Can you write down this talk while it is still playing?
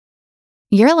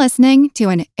You're listening to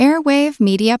an Airwave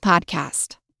Media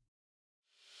Podcast.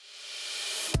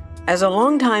 As a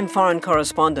longtime foreign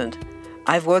correspondent,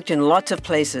 I've worked in lots of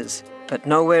places, but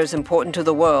nowhere as important to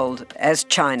the world as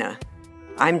China.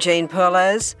 I'm Jane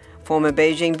Perlez, former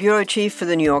Beijing bureau chief for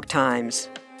the New York Times.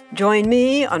 Join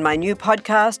me on my new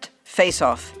podcast, Face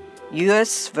Off,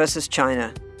 U.S. versus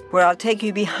China, where I'll take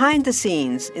you behind the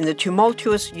scenes in the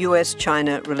tumultuous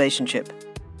U.S.-China relationship.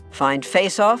 Find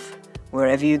Face Off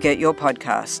wherever you get your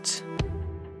podcasts.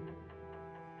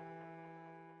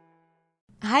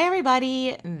 Hi,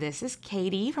 everybody. This is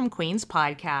Katie from Queen's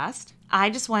Podcast. I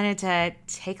just wanted to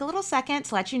take a little second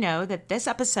to let you know that this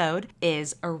episode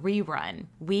is a rerun.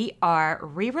 We are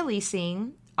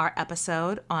re-releasing our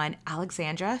episode on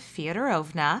Alexandra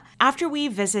Fyodorovna. After we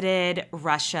visited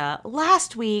Russia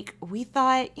last week, we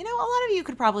thought, a lot of you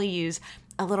could probably use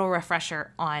a little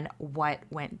refresher on what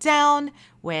went down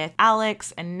with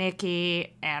Alex and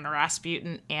Nikki and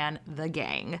Rasputin and the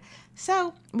gang.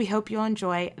 So we hope you'll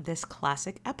enjoy this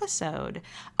classic episode.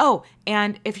 Oh,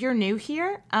 and if you're new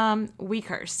here, we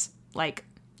curse, like,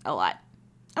 a lot.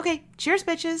 Okay, cheers,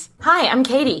 bitches. Hi, I'm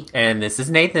Katie. And this is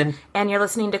Nathan. And you're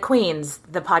listening to Queens,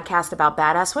 the podcast about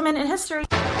badass women in history.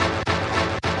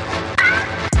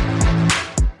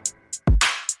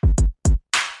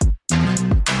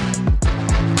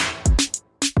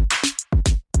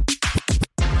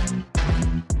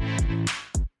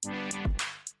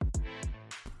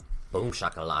 Boom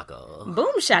shakalaka.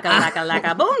 Boom shakalaka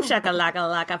laka, boom shakalaka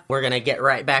laka. We're gonna get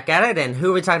right back at it, and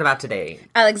who are we talking about today?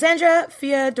 Alexandra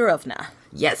Fyodorovna.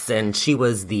 Yes, and she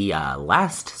was the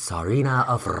last Tsarina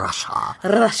of Russia.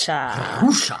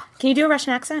 Russia. Can you do a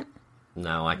Russian accent?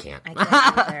 No, I can't. I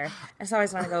can't either. I just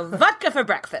always want to go vodka for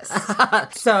breakfast.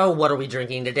 So, what are we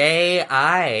drinking today?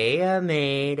 I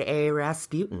made a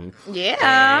Rasputin.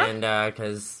 Yeah. And,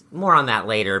 because more on that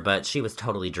later, but she was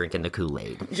totally drinking the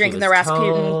Kool-Aid. Drinking the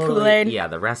Rasputin Kool-Aid? Yeah,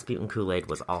 the Rasputin Kool-Aid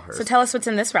was all hers. So tell us what's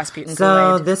in this Rasputin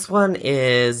So, Kool-Aid. this one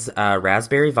is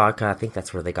raspberry vodka. I think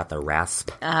that's where they got the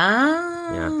rasp. Ah.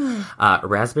 Yeah.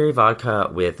 Raspberry vodka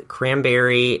with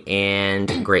cranberry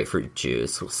and grapefruit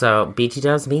juice. So, BT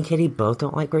Dubs, me and Kitty both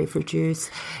don't like grapefruit juice.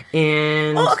 And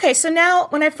Oh, okay. So now,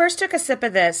 when I first took a sip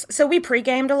of this, so we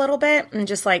pre-gamed a little bit and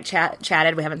just like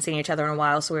chatted. We haven't seen each other in a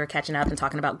while, so we were catching up and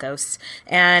talking about ghosts.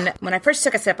 And when I first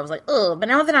took a sip, I was like, oh, but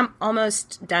now that I'm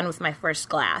almost done with my first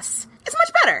glass, it's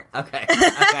much better.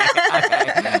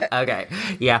 Okay.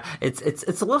 Yeah, it's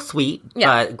a little sweet,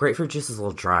 but grapefruit juice is a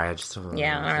little dry. I just don't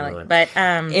really. But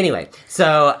anyway,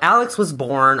 so Alex was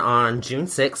born on June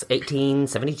 6,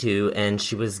 1872, and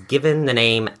she was given the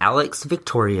name Alex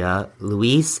Victoria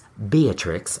Louise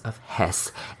Beatrix of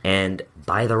Hesse and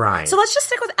by the Rhine. So let's just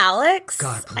stick with Alex.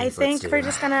 God, please, I think we're it.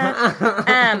 just gonna.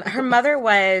 Her mother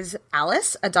was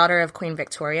Alice, a daughter of Queen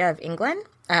Victoria of England.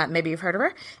 Maybe you've heard of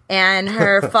her. And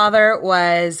her father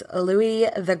was Louis,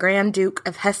 the Grand Duke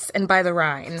of Hesse and by the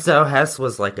Rhine. So Hesse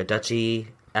was like a duchy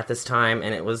at this time,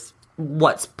 and it was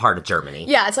what's part of Germany.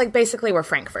 Yeah, it's like basically where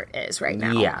Frankfurt is right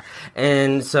now. Yeah.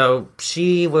 And so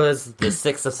she was the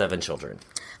sixth of 7 children.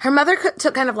 Her mother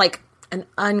took kind of like an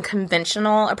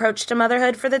unconventional approach to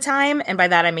motherhood for the time. And by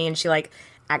that I mean she like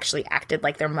actually acted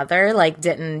like their mother, like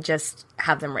didn't just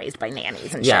have them raised by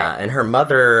nannies and shit. Yeah, and her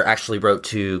mother actually wrote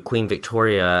to Queen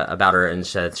Victoria about her and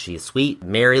said she's sweet,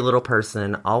 merry little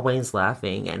person, always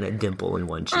laughing, and a dimple in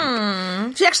one cheek.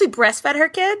 She actually breastfed her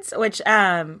kids, which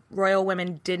royal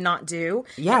women did not do.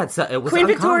 Yeah, it was Queen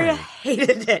uncommon. Victoria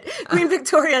hated it. Queen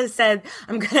Victoria said,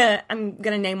 "I'm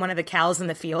gonna name one of the cows in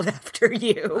the field after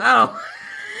you." Oh.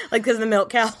 Like, because the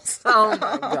milk cows. Oh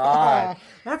my God.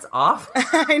 That's awful.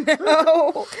 I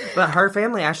know. But her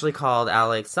family actually called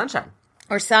Alex Sunshine.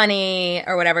 Or Sunny,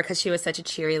 or whatever, because she was such a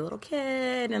cheery little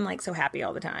kid and, like, so happy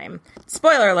all the time.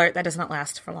 Spoiler alert, that does not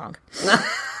last for long.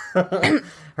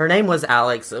 Her name was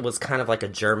Alex. It was kind of like a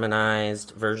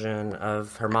Germanized version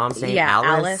of her mom's name,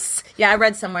 Alice. Yeah, I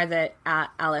read somewhere that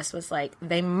Alice was like,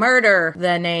 they murder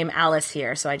the name Alice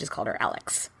here, so I just called her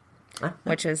Alex.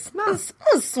 Which was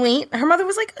sweet. Her mother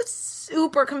was like a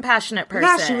super compassionate person.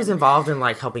 Yeah, she was involved in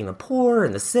like helping the poor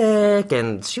and the sick,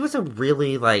 and she was a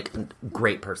really like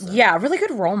great person. Yeah, a really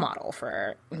good role model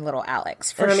for little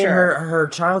Alex, for and, sure. Her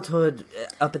childhood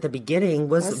up at the beginning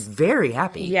was very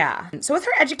happy. Yeah. So with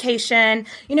her education,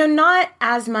 not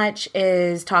as much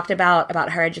is talked about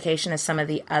her education as some of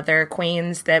the other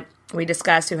queens that we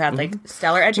discussed who had like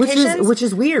stellar educations. Which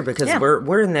is weird because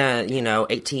we're in the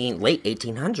late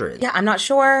 1800s. Yeah, I'm not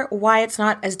sure why it's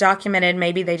not as documented.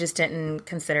 Maybe they just didn't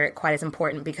consider it quite as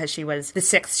important because she was the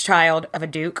sixth child of a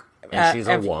duke And she's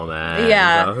a woman.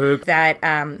 Yeah. So That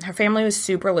her family was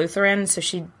super Lutheran, so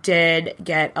she did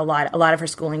get a lot of her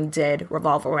schooling did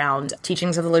revolve around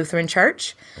teachings of the Lutheran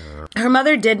Church. Her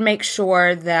mother did make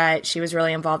sure that she was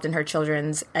really involved in her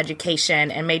children's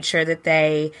education and made sure that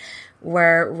they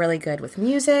were really good with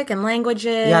music and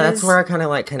languages. Yeah, that's where I kind of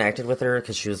like connected with her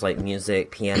because she was like music,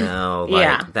 piano. Like,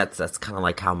 Yeah. That's kind of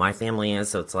like how my family is.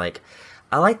 So it's like,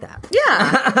 I like that.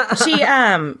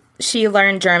 Yeah. She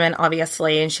learned German,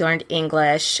 obviously, and she learned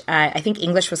English. I think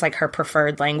English was like her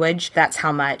preferred language. That's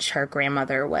how much her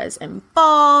grandmother was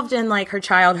involved in like her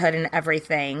childhood and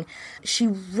everything. She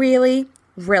really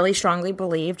strongly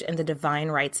believed in the divine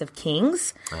rights of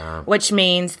kings, which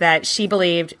means that she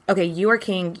believed, okay, you are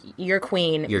king, you're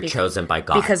queen. You're chosen by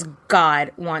God. Because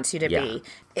God wants you to be.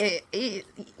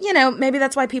 Maybe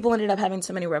that's why people ended up having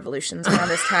so many revolutions around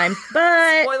this time.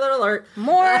 But Spoiler alert.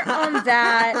 more on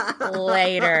that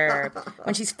later.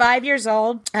 When she's 5 years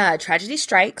old, tragedy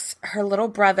strikes. Her little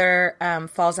brother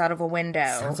falls out of a window.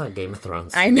 Sounds like Game of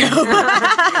Thrones. I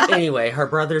know. Anyway, her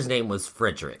brother's name was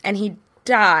Frederick. And he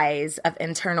dies of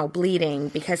internal bleeding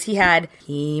because he had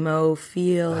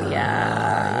hemophilia.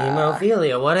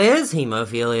 Hemophilia. What is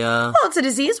hemophilia? Well, it's a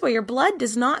disease where your blood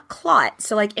does not clot.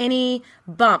 So, like, any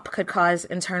bump could cause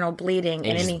internal bleeding.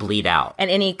 And just bleed out. And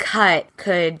any cut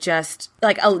could just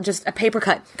a paper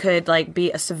cut could, like,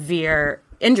 be a severe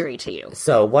injury to you.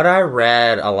 So, what I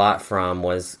read a lot from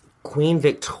was Queen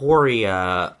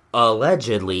Victoria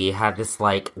allegedly had this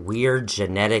like weird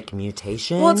genetic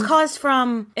mutation. Well, it's caused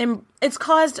from inbreeding.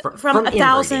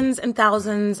 thousands and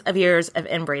thousands of years of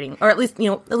inbreeding, or at least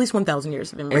 1,000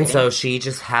 years of inbreeding. And so she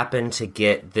just happened to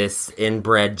get this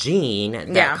inbred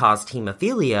gene that caused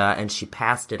hemophilia, and she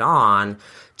passed it on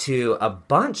to a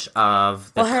bunch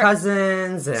of the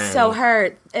cousins. And so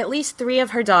at least 3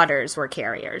 of her daughters were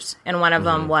carriers, and one of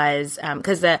them was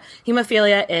because the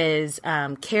hemophilia is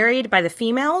carried by the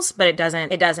females, but it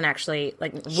doesn't actually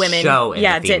like women show in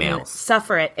the didn't females.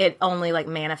 suffer it. It only like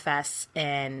manifests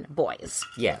in boys.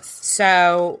 Yes.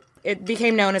 So it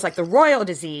became known as like the royal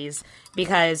disease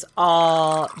because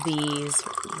all these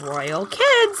royal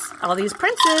kids, all these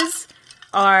princes,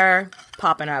 are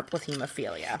popping up with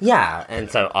hemophilia. Yeah, and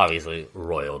so obviously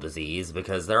royal disease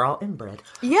because they're all inbred.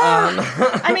 Yeah.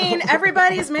 I mean,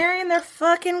 everybody's marrying their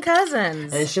fucking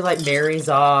cousins. And she like marries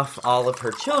off all of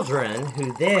her children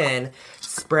who then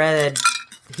spread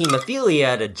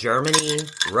hemophilia to Germany,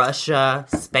 Russia,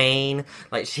 Spain.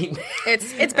 Like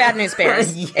It's bad news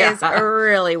bears. Yeah. It's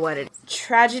really what it is.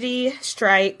 Tragedy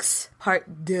strikes part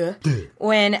 2.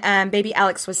 When baby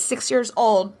Alex was 6 years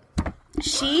old,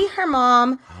 she, her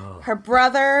mom, her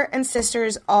brother, and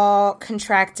sisters all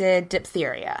contracted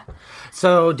diphtheria.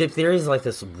 So diphtheria is like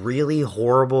this really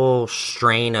horrible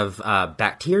strain of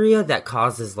bacteria that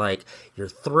causes like your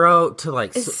throat to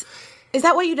like... Is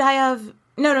that what you die of?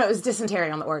 No, it was dysentery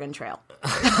on the Oregon Trail.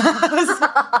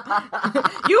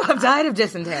 You have died of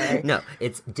dysentery. No,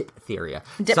 it's diphtheria.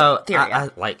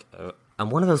 Diphtheria. So I'm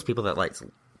one of those people that likes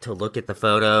to look at the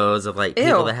photos of like Ew.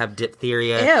 people that have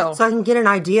diphtheria, Ew. so I can get an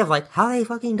idea of like how they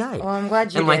fucking died. Well, I'm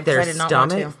glad you and did, like their 'cause I did not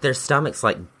want to. their stomachs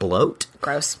like bloat.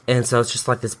 Gross. And so it's just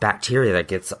like this bacteria that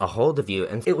gets a hold of you.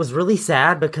 And it was really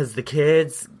sad because the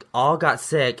kids all got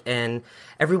sick and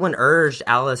everyone urged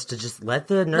Alice to just let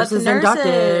the nurses and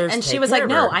doctors and she take was care like, of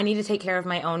no, her. I need to take care of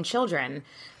my own children.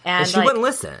 And she wouldn't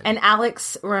listen. And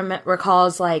Alex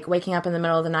recalls like waking up in the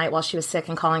middle of the night while she was sick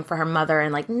and calling for her mother,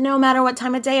 and like no matter what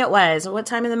time of day it was or what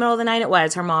time in the middle of the night it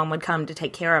was, her mom would come to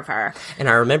take care of her. And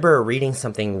I remember reading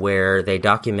something where they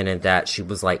documented that she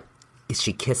was like,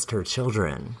 she kissed her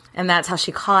children. And that's how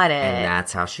she caught it. And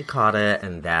that's how she caught it,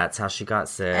 and that's how she got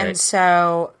sick. And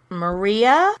so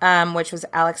Maria, which was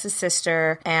Alex's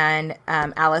sister, and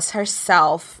Alice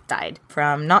herself died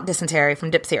from not dysentery, from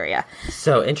diphtheria.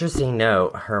 So, interesting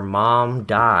note, her mom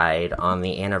died on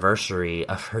the anniversary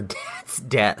of her dad's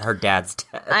death.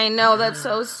 I know, that's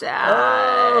so sad.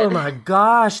 Oh my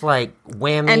gosh, like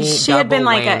whammy, And she had been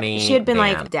like whammy, bam.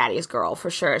 like daddy's girl for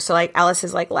sure. So like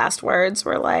Alice's like last words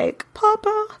were like,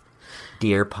 Papa.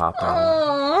 Dear Papa.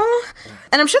 Aww.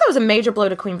 And I'm sure that was a major blow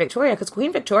to Queen Victoria because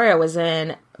Queen Victoria was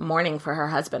in mourning for her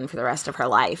husband for the rest of her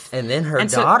life. And then her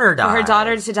daughter died. For her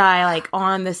daughter to die like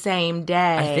on the same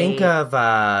day. I think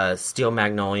of Steel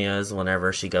Magnolias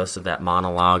whenever she goes through that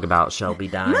monologue about Shelby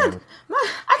dying.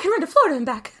 I can run to Florida and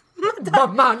back.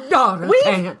 But my daughter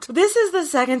can't. This is the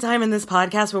second time in this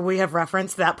podcast where we have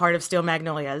referenced that part of Steel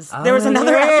Magnolias. There was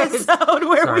another episode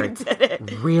where we did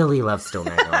it. Really love Steel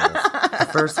Magnolias. The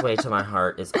first way to my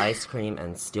heart is ice cream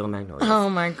and Steel Magnolias. Oh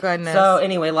my goodness. So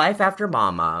anyway, life after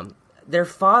Mama. their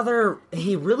father,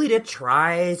 he really did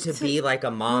try to be like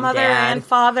a mother dad. and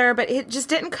father, but it just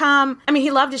didn't come. I mean,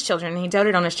 he loved his children, and he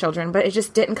doted on his children, but it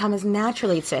just didn't come as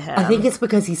naturally to him. I think it's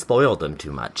because he spoiled them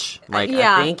too much. Like,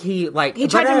 yeah. I think he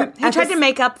tried to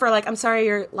make up for, like, I'm sorry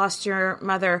you lost your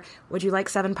mother. Would you like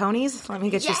 7 ponies? Let me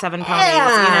get you 7 ponies. Yeah.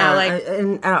 You know, like,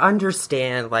 and I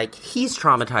understand, like, he's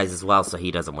traumatized as well, so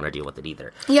he doesn't want to deal with it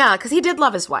either. yeah, because he did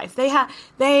love his wife.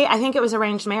 I think it was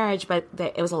arranged marriage, but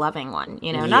it was a loving one.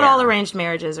 You know, not Yeah. all arranged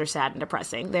marriages are sad and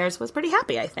depressing. Theirs was pretty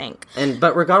happy, I think.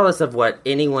 But regardless of what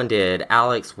anyone did,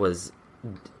 Alex was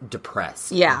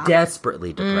depressed. Yeah.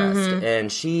 Desperately depressed.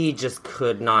 And she just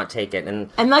could not take it.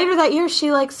 And later that year,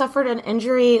 she, like, suffered an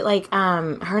injury. Like,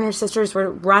 her and her sisters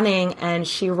were running, and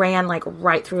she ran, like,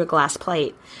 right through a glass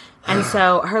plate. And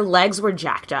so her legs were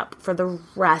jacked up for the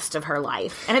rest of her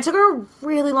life. And it took her a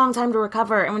really long time to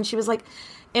recover. And when she was, like,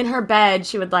 in her bed,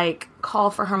 she would, like,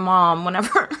 call for her mom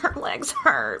whenever her legs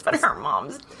hurt, but her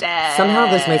mom's dead. somehow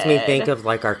this makes me think of,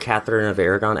 like, our Catherine of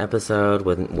Aragon episode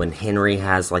when Henry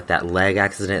has, like, that leg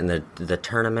accident in the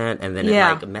tournament, and then it,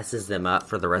 like, messes them up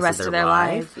for the rest of their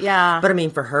life. Yeah. But, I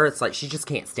mean, for her, it's like, she just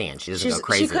can't stand. She doesn't go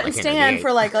crazy. She couldn't like stand Henry VIII.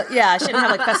 for, like, she didn't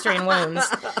have, like, festering wounds.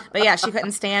 But, yeah, she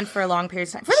couldn't stand for a long period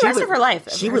of time. For the rest of her life,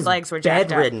 She her was legs were jacked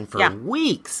bedridden up. for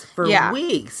weeks.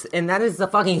 Weeks. And that is the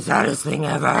fucking saddest thing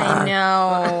ever. I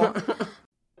know.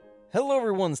 Hello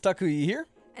everyone, Takuya here.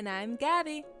 And I'm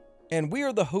Gabby. And we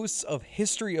are the hosts of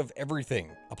History of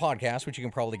Everything, a podcast which you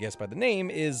can probably guess by the name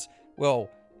is, well,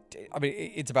 I mean,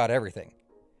 it's about everything.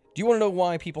 Do you want to know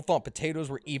why people thought potatoes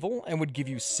were evil and would give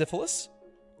you syphilis?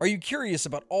 Are you curious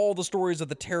about all the stories of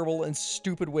the terrible and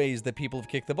stupid ways that people have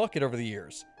kicked the bucket over the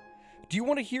years? Do you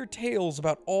want to hear tales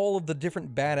about all of the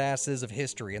different badasses of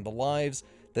history and the lives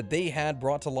that they had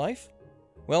brought to life?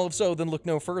 Well, if so, then look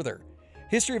no further.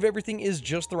 History of Everything is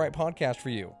just the right podcast for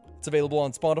you. It's available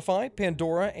on Spotify,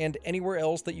 Pandora, and anywhere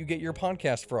else that you get your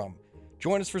podcast from.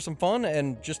 Join us for some fun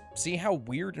and just see how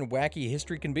weird and wacky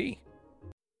history can be.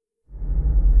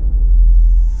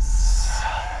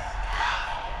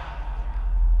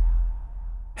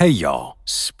 Hey y'all,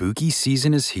 spooky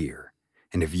season is here.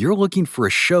 And if you're looking for a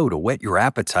show to whet your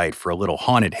appetite for a little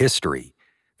haunted history,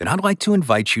 then I'd like to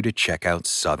invite you to check out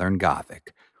Southern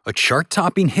Gothic, a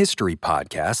chart-topping history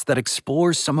podcast that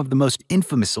explores some of the most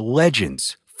infamous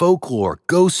legends, folklore,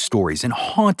 ghost stories, and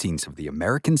hauntings of the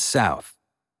American South.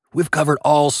 We've covered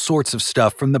all sorts of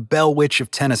stuff from the Bell Witch of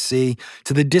Tennessee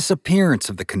to the disappearance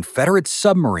of the Confederate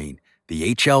submarine, the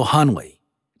H.L. Hunley,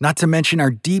 not to mention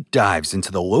our deep dives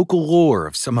into the local lore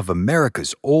of some of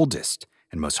America's oldest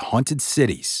and most haunted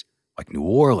cities, like New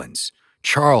Orleans,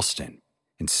 Charleston,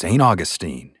 and St.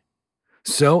 Augustine.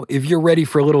 So, if you're ready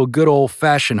for a little good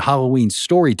old-fashioned Halloween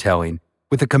storytelling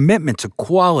with a commitment to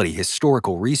quality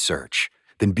historical research,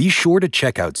 then be sure to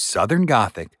check out Southern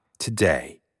Gothic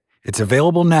today. It's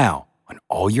available now on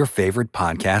all your favorite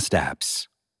podcast apps.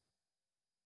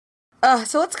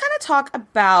 So let's kind of talk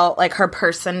about, like, her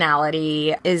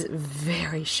personality is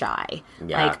very shy.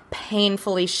 Yeah. Like,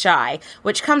 painfully shy,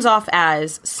 which comes off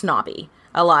as snobby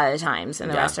a lot of times in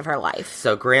the rest of her life.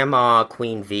 So Grandma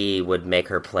Queen V would make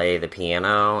her play the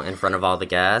piano in front of all the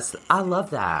guests. I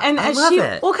love that. And I love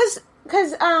it. Well,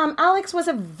 because Alex was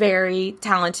a very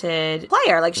talented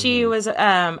player. Like, she was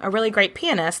a really great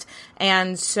pianist.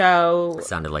 And so...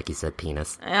 Sounded like you said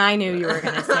penis. I knew you were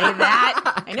going to say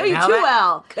that. I know you too it.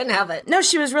 well. Couldn't have it. No,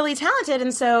 she was really talented.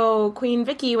 And so Queen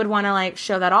Vicky would want to, like,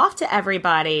 show that off to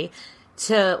everybody,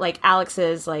 to, like,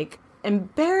 Alex's, like,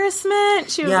 embarrassment.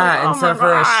 She was like, and oh so my for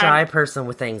God. a shy person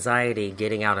with anxiety,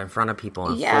 getting out in front of people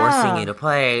and forcing you to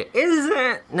play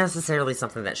isn't necessarily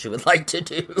something that she would like to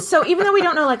do. So even though we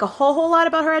don't know, like, a whole lot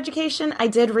about her education, I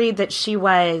did read that she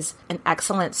was an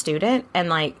excellent student, and,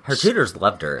 like, Her tutors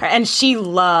loved her. and she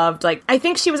loved, like, I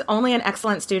think she was only an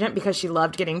excellent student because she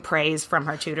loved getting praise from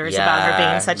her tutors about her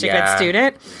being such a good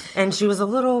student. And she was a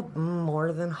little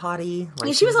more than haughty.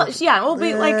 Like, She was, well,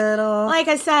 little. like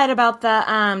I said about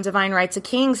the Divine Rights of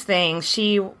Kings thing,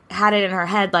 she had it in her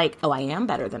head, like, oh, I am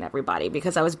better than everybody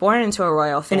because I was born into a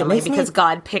royal family because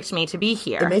God picked me to be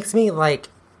here. It makes me, like,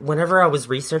 whenever I was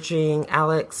researching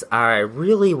Alex, I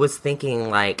really was thinking,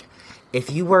 like, if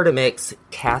you were to mix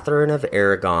Catherine of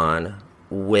Aragon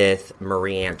with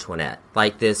Marie Antoinette,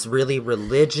 like this really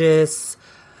religious,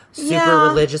 super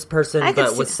religious person,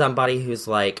 but with somebody who's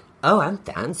like, oh, I'm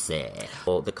fancy.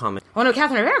 Well, the common. Well, no,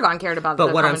 Catherine of Aragon cared about But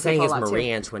the what I'm common saying people is a lot, Marie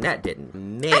too. Antoinette didn't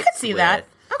mix. I could see that.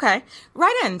 Okay.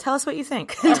 Write in. Tell us what you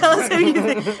think. Tell us who you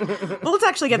think. Well, let's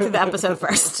actually get through the episode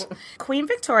first. Queen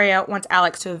Victoria wants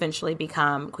Alex to eventually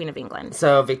become Queen of England.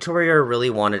 So Victoria really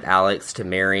wanted Alex to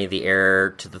marry the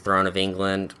heir to the throne of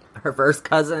England. her first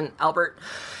cousin, Albert.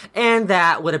 And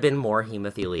that would have been more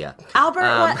hemophilia.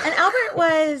 Albert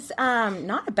was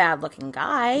not a bad-looking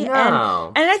guy.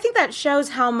 No. And I think that shows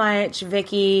how much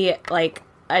Vicky, like,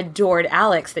 adored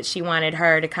Alex, that she wanted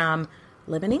her to come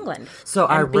live in England. So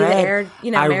I be the read, heir, I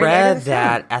marry the heir read to the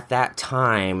that throne. at that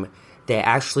time, they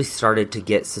actually started to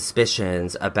get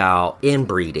suspicions about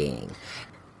inbreeding.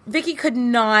 Vicky could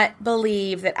not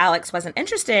believe that Alex wasn't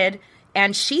interested,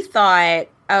 and she thought,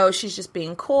 oh, she's just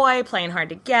being coy, playing hard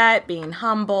to get, being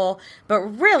humble. But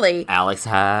really, Alex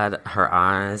had her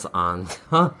eyes on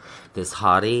this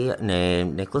hottie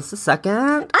named Nicholas II.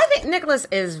 I think Nicholas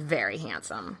is very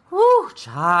handsome. Woo,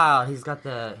 child. He's got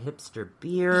the hipster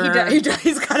beard. He does.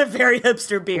 He's got a very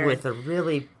hipster beard. With a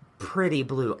really pretty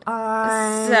blue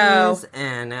eyes. So-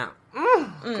 And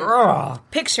girl.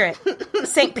 Picture it.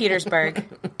 St. Petersburg,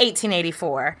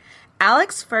 1884.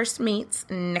 Alex first meets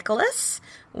Nicholas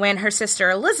when her sister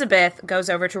Elizabeth goes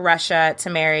over to Russia to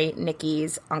marry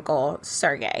Nikki's uncle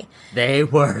Sergei. They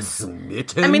were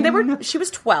smitten. I mean, she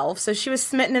was 12, so she was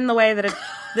smitten in the way that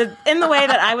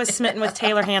I was smitten with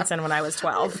Taylor Hanson when I was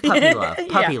 12.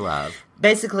 Puppy love.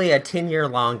 Basically, a 10-year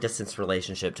long distance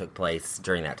relationship took place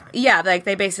during that time. Yeah, like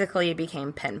they basically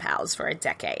became pen pals for a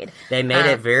decade. They made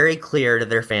it very clear to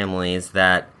their families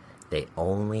that they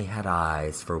only had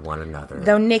eyes for one another.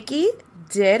 Though Nikki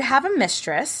did have a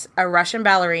mistress, a Russian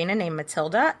ballerina named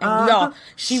Matilda, and y'all,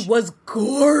 she was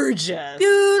gorgeous.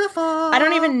 Beautiful. I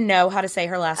don't even know how to say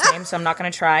her last name, so I'm not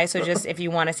going to try. So just, if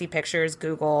you want to see pictures,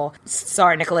 Google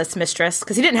Tsar Nicholas mistress,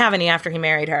 because he didn't have any after he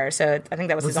married her, so I think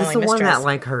that was his only mistress. Was this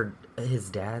the one that, his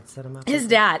dad set him up? His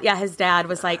dad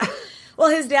was like... Well,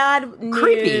 his dad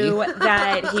knew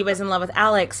that he was in love with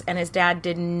Alex, and his dad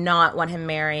did not want him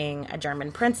marrying a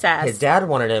German princess. His dad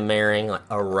wanted him marrying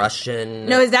a Russian...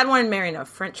 No, his dad wanted him marrying a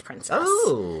French princess.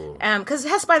 Oh. Because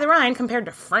Hesse by the Rhine compared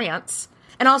to France.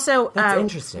 And also, That's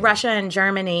interesting. Russia and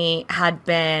Germany had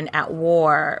been at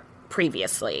war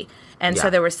previously. And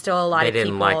so there was still a lot of people... They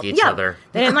didn't like each other.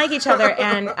 They didn't like each other,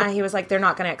 and he was like, they're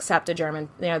not going to accept a German...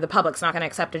 the public's not going to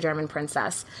accept a German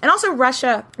princess. And also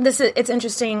Russia... It's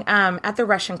interesting, at the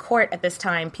Russian court at this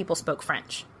time, people spoke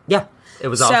French. Yeah, it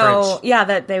was all So, French. yeah,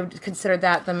 that they considered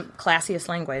that the classiest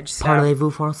language. So.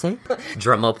 Parlez-vous français?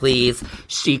 Drumroll, please.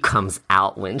 She comes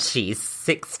out when she's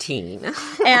 16.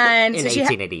 And in so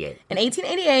 1888. In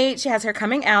 1888, she has her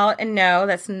coming out, and no,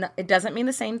 it doesn't mean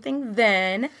the same thing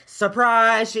then.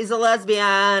 Surprise, she's a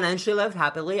lesbian, and she lived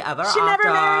happily ever after. She never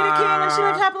married a king, and she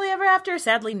lived happily ever after.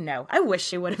 Sadly, no. I wish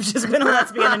she would have just been a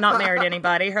lesbian and not married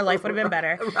anybody. Her life would have been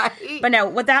better. Right. But no,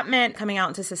 what that meant, coming out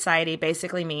into society,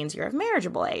 basically means you're of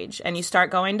marriageable age, and you start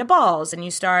going to balls, and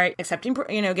you start accepting,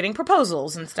 getting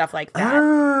proposals and stuff like that.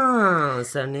 Oh,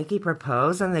 so Nikki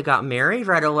proposed, and they got married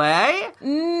right away?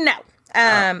 No.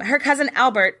 Her cousin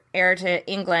Albert, heir to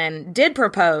England, did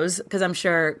propose, because I'm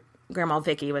sure Grandma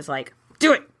Vicky was like,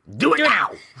 do it. Do it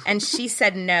now. And she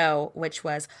said no, which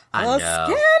was I a know.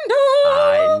 scandal.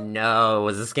 I know. It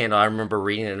was a scandal. I remember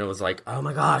reading it, and it was like, oh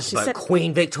my gosh, but said-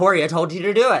 Queen Victoria told you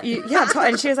to do it. Yeah,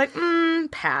 and she was like,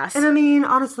 pass. And I mean,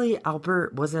 honestly,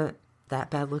 Albert wasn't that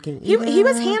bad looking either. He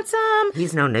was handsome.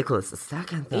 He's no Nicholas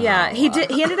II, though. Yeah, he did.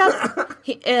 He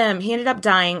ended up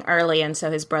dying early, and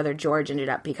so his brother George ended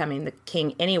up becoming the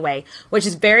king anyway, which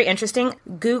is very interesting.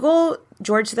 Google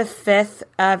George V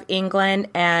of England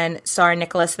and Tsar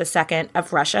Nicholas II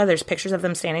of Russia. There's pictures of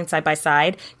them standing side by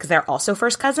side because they're also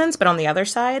first cousins, but on the other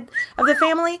side of the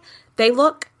family, they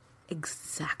look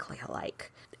exactly alike.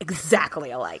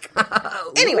 Exactly alike.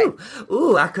 Anyway.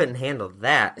 Ooh, I couldn't handle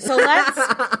that. So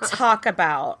let's talk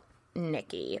about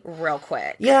Nikki real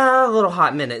quick. Yeah, a little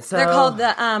hot minute. So They're called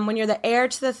the, when you're the heir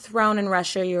to the throne in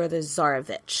Russia, you're the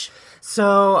Tsarevich.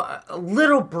 So, a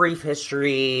little brief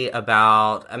history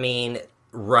about,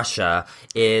 Russia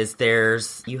is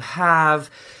you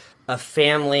have a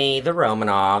family, the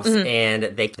Romanovs, and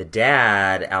the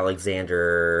dad,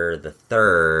 Alexander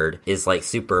III, is like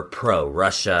super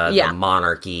pro-Russia, the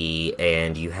monarchy,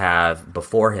 and you have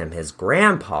before him his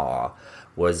grandpa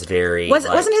was very...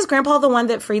 Wasn't his grandpa the one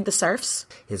that freed the serfs?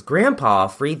 His grandpa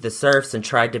freed the serfs and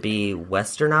tried to be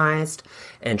westernized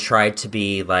and tried to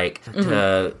be like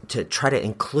to try to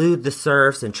include the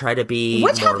serfs and try to be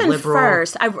Which more happened liberal.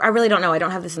 first? I really don't know. I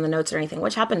don't have this in the notes or anything.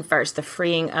 Which happened first, the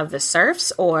freeing of the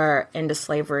serfs or into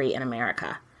slavery in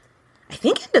America? I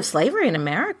think into slavery in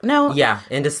America. No. Yeah,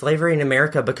 into slavery in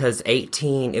America because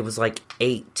it was like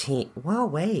 18. Well,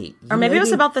 wait. Or maybe it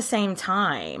was about the same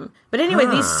time. But anyway,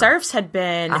 these serfs had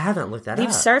been... I haven't looked that up.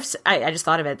 These serfs, I just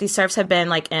thought of it. These serfs had been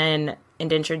like in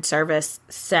indentured service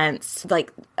since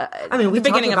like we the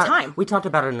beginning talked of time. We talked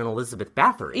about it in Elizabeth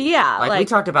Bathory. Yeah, we like-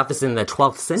 talked about this in the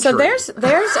 12th century. So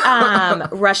there's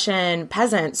Russian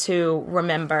peasants who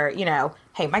remember,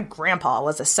 hey, my grandpa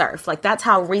was a serf. Like that's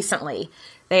how recently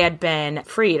they had been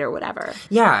freed or whatever.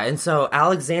 Yeah, and so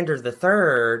Alexander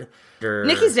III...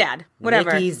 Nikki's dad,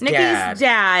 whatever. Nikki's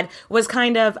dad was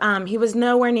kind of, he was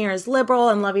nowhere near as liberal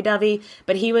and lovey-dovey,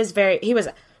 but he was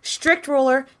a strict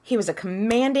ruler. He was a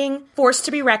commanding force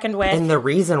to be reckoned with. And the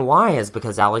reason why is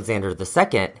because Alexander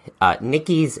II,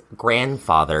 Nikki's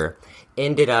grandfather,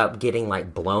 ended up getting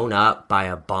like blown up by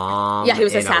a bomb. Yeah, he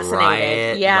was in assassinated. A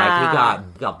riot. Yeah,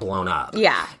 like he got blown up.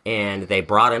 Yeah, and they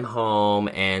brought him home,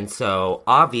 and so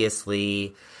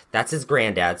obviously that's his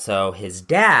granddad. So his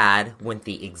dad went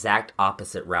the exact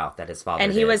opposite route that his father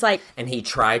and did. he was like, and he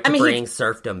tried to bring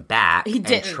serfdom back. He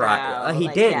didn't. He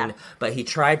didn't, but he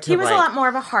tried to. He was a lot more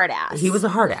of a hard ass. He was a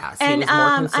hard ass. And he was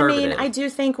more conservative. I do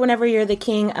think whenever you're the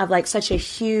king of like such a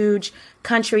huge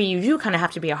country, you do kind of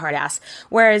have to be a hard ass.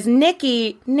 Whereas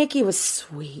Nikki was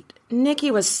sweet.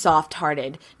 Nikki was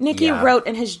soft-hearted. Nikki wrote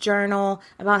in his journal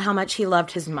about how much he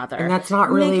loved his mother. And that's not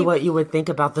really what you would think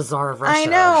about the Tsar of Russia. I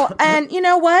know. And you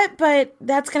know what? But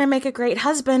that's going to make a great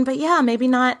husband. But yeah, maybe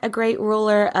not a great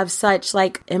ruler of such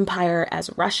like empire as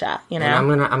Russia, And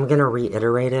I'm gonna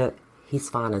reiterate it. He's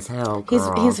fine as hell,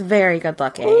 girl. He's very good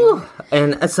looking. Ooh.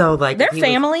 And so like their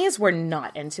families were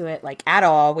not into it like at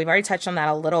all. We've already touched on that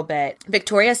a little bit.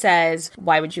 Victoria says,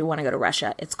 "Why would you want to go to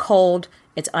Russia? It's cold.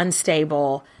 It's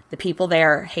unstable. The people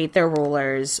there hate their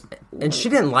rulers." And she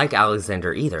didn't like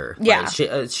Alexander either. Yeah.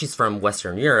 Like, she's from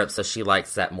Western Europe, so she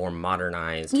likes that more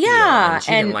modernized feel. Yeah. And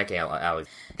she didn't like Alex.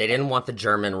 They didn't want the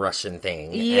German-Russian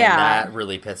thing. Yeah. And that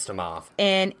really pissed him off.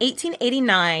 In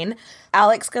 1889,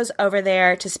 Alex goes over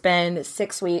there to spend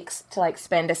 6 weeks, to like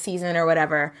spend a season or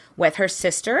whatever, with her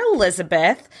sister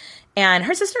Elizabeth. And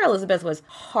her sister Elizabeth was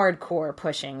hardcore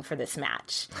pushing for this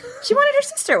match. She wanted her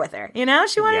sister with her,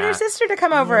 She wanted her sister to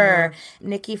come over.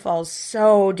 Nikki falls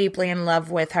so deeply in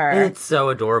love with her. It's so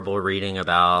adorable reading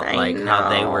about how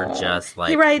they were just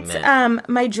like. He writes,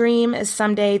 "My dream is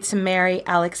someday to marry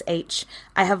Alex H.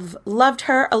 I have loved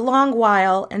her a long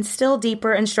while and still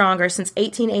deeper and stronger since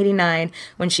 1889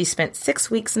 when she spent 6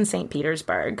 weeks in St.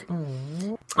 Petersburg."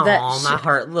 My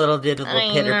heart did a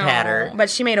little pitter-patter. But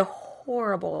she made a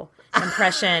horrible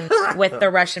impression with the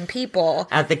Russian people.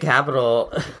 At the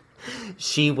Capitol,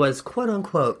 she was,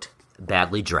 quote-unquote,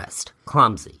 badly dressed,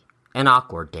 clumsy, an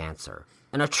awkward dancer,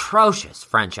 an atrocious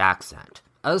French accent,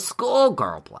 a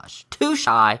schoolgirl blush, too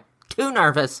shy, too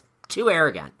nervous, too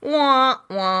arrogant. Wah,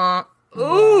 wah.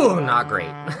 Ooh, not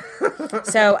great.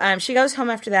 So she goes home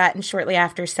after that, and shortly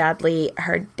after, sadly,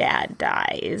 her dad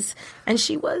dies. And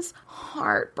she was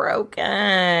heartbroken.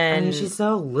 I mean, she's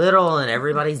so little, and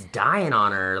everybody's dying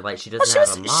on her. Like, she doesn't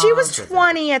have a mom. She was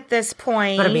 20 at this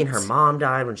point. But I mean, her mom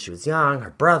died when she was young, her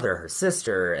brother, her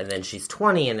sister, and then she's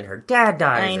 20, and then her dad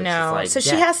dies. I know. Like, so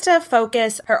she has to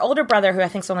focus. Her older brother, who I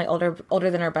think is only older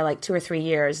than her by like 2 or 3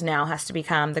 years, now has to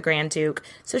become the Grand Duke.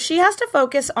 So she has to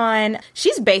focus on.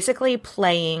 She's basically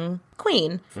playing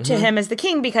queen to him as the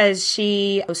king because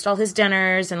she hosts all his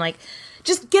dinners and like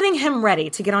just getting him ready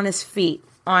to get on his feet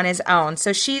on his own.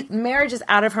 So marriage is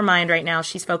out of her mind right now.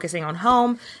 She's focusing on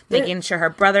home, making sure her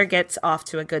brother gets off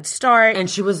to a good start. And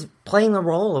she was playing the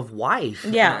role of wife.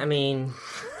 Yeah. I mean,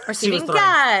 receiving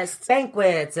guests,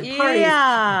 banquets, and parties.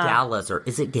 Yeah. Galas, or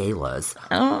is it galas?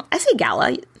 Oh, I say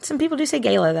gala. Some people do say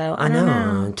gala, though. I don't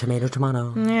know.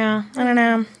 Tomato. Yeah, I don't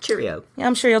know. Cheerio. Yeah,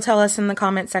 I'm sure you'll tell us in the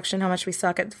comment section how much we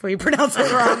suck at if we pronounce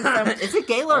it wrong. So. Is it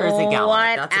gala or is it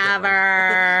gala?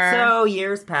 Whatever. So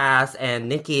years pass, and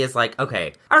Nikki is like,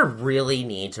 okay, I really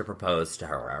need to propose to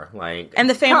her. Like, and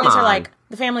the families are like,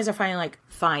 finally like,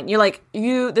 fine. You're like,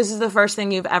 this is the first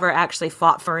thing you've ever actually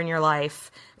fought for in your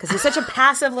life. Because he's such a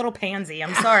passive little pansy.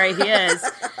 I'm sorry, he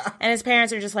is. And his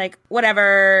parents are just like,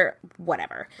 whatever.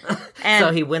 And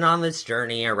so he went on this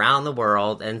journey around the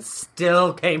world and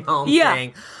still came home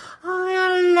saying,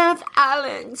 I love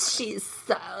Alex. She's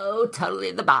so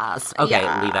totally the boss. Okay,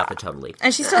 leave out the totally.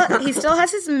 And he still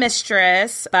has his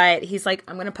mistress, but he's like,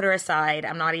 I'm going to put her aside.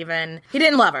 He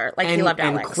didn't love her like he loved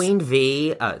Alex. And Queen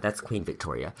V, that's Queen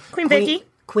Victoria. Queen Vicky.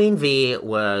 Queen V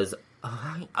was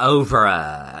over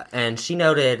her, and she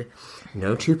noted,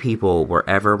 no two people were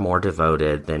ever more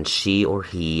devoted than she or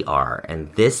he are,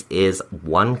 and this is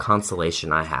one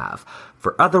consolation I have.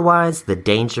 For otherwise, the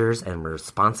dangers and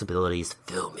responsibilities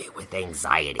fill me with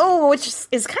anxiety. Oh, which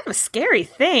is kind of a scary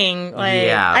thing.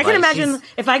 I can imagine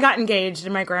if I got engaged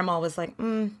and my grandma was like,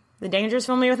 the dangers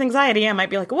fill me with anxiety, I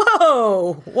might be like,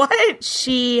 whoa, what?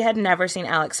 She had never seen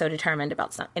Alex so determined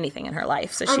about anything in her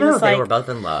life. So she was like, they were both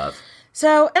in love.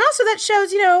 So, and also that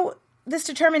shows, you know, this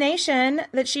determination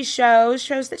that she shows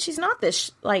that she's not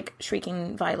this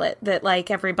shrieking violet that like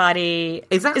everybody.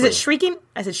 Exactly. Is it shrieking?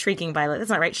 I said shrieking violet.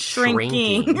 That's not right.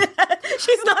 Shrinking.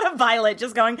 She's not a violet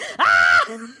just going,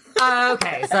 ah!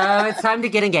 Okay, so it's time to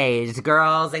get engaged,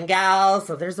 girls and gals.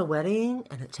 So there's a wedding,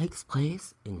 and it takes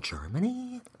place in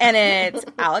Germany. And it's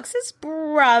Alex's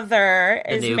brother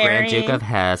The is new marrying. Grand Duke of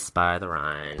Hesse by the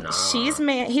Rhine.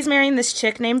 He's marrying this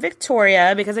chick named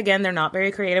Victoria because, again, they're not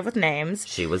very creative with names.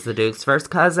 She was the Duke's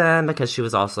first cousin because she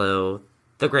was also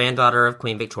the granddaughter of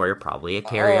Queen Victoria, probably a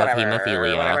carrier of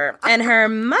hemophilia. And her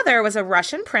mother was a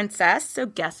Russian princess, so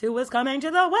guess who was coming to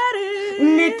the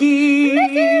wedding? Nikki!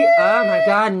 Oh my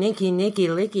god, Nikki,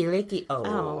 licky.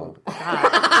 Oh.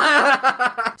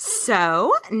 God.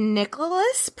 So,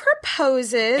 Nicholas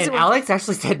proposes. And Alex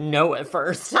actually said no at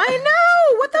first. I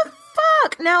know! What the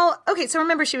fuck? Now, okay, so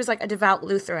remember she was like a devout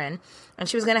Lutheran, and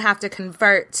she was going to have to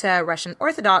convert to Russian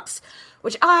Orthodox,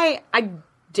 which I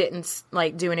didn't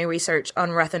like do any research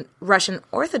on Russian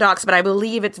Orthodox, but I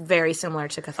believe it's very similar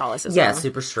to Catholicism. Yeah,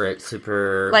 super strict,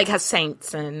 super like has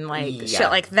saints and like shit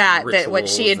like that. That what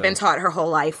she had been taught her whole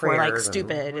life were like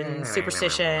stupid and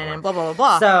superstition and blah blah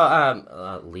blah blah.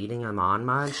 So, leading him on,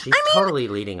 man. She's totally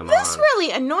leading him on. This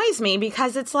really annoys me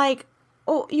because it's like,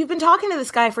 oh, you've been talking to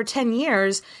this guy for 10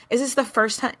 years. Is this the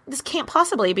first time? This can't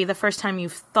possibly be the first time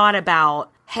you've thought about,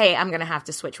 hey, I'm going to have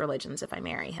to switch religions if I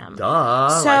marry him. Duh.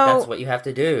 So, like, that's what you have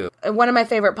to do. One of my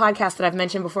favorite podcasts that I've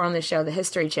mentioned before on this show, The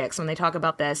History Chicks, when they talk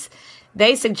about this,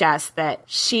 they suggest that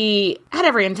she had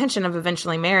every intention of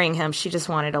eventually marrying him. She just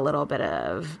wanted a little bit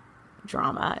of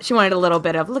drama. She wanted a little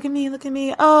bit of, look at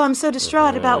me. Oh, I'm so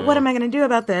distraught about what am I going to do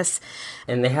about this?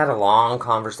 And they had a long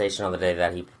conversation on the day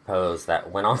that he proposed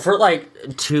that went on for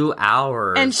like 2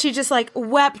 hours. And she just like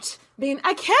wept, being,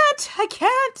 I can't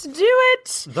do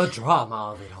it. The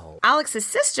drama of it all. Alex's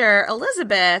sister,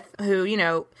 Elizabeth, who, you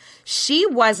know, she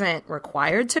wasn't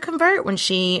required to convert when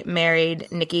she married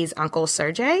Nikki's uncle,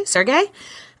 Sergei.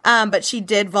 But she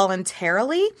did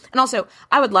voluntarily. And also,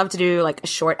 I would love to do like a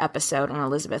short episode on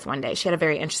Elizabeth one day. She had a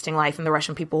very interesting life, and the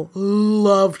Russian people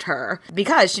loved her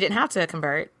because she didn't have to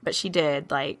convert, but she did.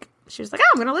 Like, she was like, oh,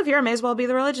 I'm going to live here. I may as well be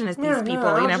the religion as these people,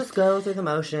 I'll you know. just go through the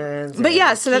motions. But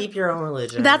yeah, so keep your own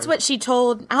religion. That's what she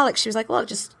told Alex. She was like, look,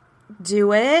 just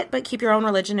do it, but keep your own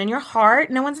religion in your heart.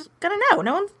 No one's going to know.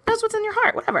 No one knows what's in your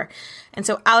heart, whatever. And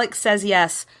so Alex says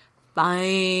yes.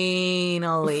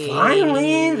 Finally,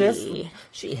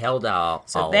 she held out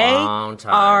so a they long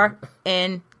time. Are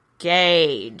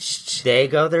engaged. They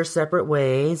go their separate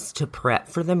ways to prep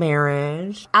for the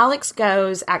marriage. Alex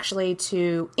goes actually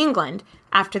to England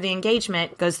after the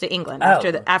engagement. Goes to England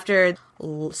after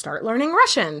start learning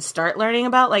Russian. Start learning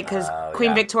about like because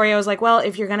Queen Victoria was like, well,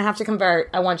 if you're gonna have to convert,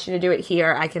 I want you to do it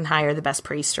here. I can hire the best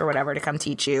priest or whatever to come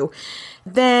teach you.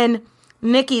 Then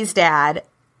Nikki's dad,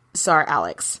 Tsar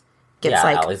Alex.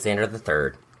 Alexander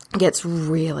III gets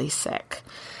really sick.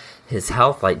 His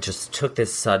health, just took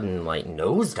this sudden,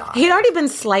 nosedive. He'd already been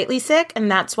slightly sick,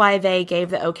 and that's why they gave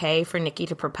the okay for Nikki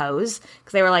to propose.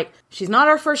 Because they were like, she's not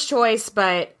our first choice,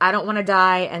 but I don't want to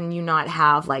die and you not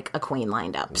have, a queen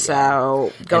lined up. Yeah.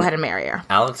 So go ahead and marry her.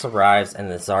 Alex arrives, and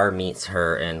the Tsar meets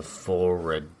her in full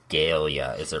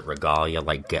regalia. Is it regalia?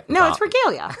 No, it's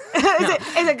regalia.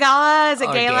 Is it gala? Is it gala? Is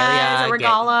it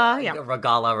regala? Yeah.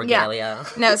 Regala, regalia. Yeah.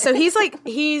 No, so he's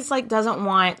doesn't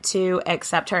want to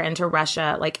accept her into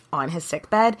Russia, on his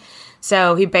sickbed.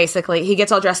 So he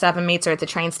gets all dressed up and meets her at the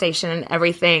train station and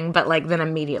everything, but then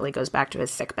immediately goes back to his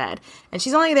sickbed. And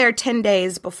she's only there 10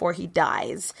 days before he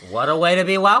dies. What a way to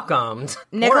be welcomed.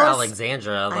 Poor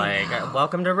Alexandra.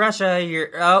 Welcome to Russia.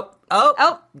 You're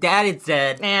Daddy's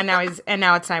dead. And now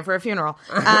it's time for a funeral.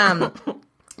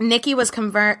 Nikki was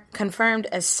confirmed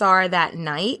as Tsar that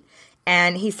night,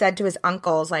 and he said to his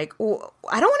uncles, I don't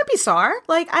want to be Tsar.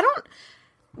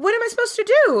 What am I supposed to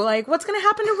do? What's going to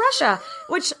happen to Russia?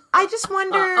 Which I just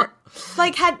wonder,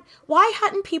 why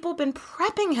hadn't people been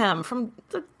prepping him from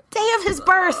the day of his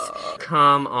birth?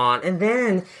 Come on. And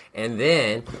then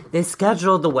they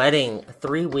scheduled the wedding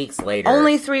 3 weeks later.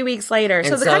 Only 3 weeks later.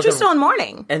 So the country's still in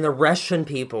mourning. And the Russian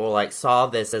people saw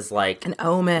this as an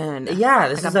omen. Yeah,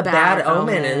 this is a bad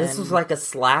omen. And this was a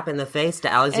slap in the face to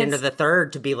Alexander III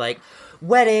to be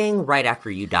wedding right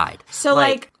after you died. So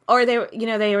or they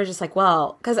were just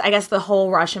well, because I guess the whole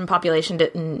Russian population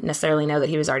didn't necessarily know that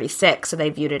he was already sick. So they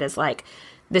viewed it as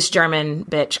this German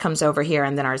bitch comes over here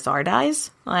and then our Tsar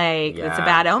dies. It's a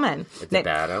bad omen. It's a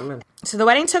bad omen. So the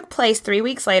wedding took place 3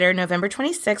 weeks later, November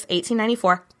 26,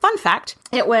 1894. Fun fact,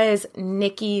 it was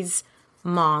Nikki's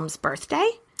mom's birthday.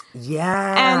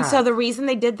 Yeah. And so the reason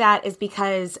they did that is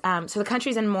because, so the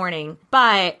country's in mourning,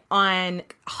 but on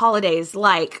holidays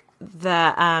like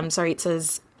the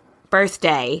Tsaritsa's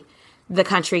birthday, the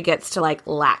country gets to like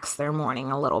lax their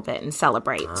mourning a little bit and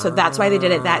celebrate. So that's why they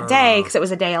did it that day, because it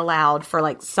was a day allowed for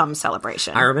like some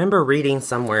celebration. I remember reading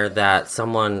somewhere that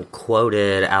someone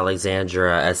quoted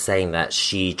Alexandra as saying that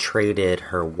she traded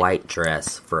her white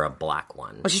dress for a black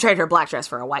one. Well, she traded her black dress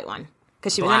for a white one.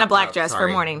 Because she was in a black dress for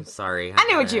mourning. Sorry. I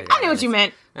knew what you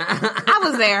meant. I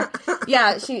was there.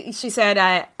 Yeah, she said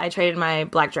I traded my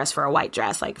black dress for a white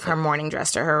dress, like her mourning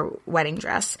dress to her wedding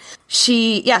dress.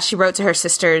 She wrote to her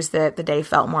sisters that the day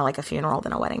felt more like a funeral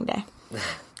than a wedding day.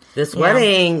 This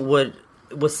wedding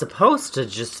was supposed to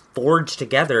just forge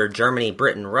together Germany,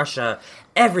 Britain, Russia,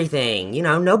 everything. You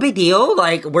know, no big deal.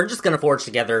 Like, we're just going to forge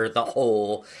together the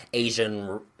whole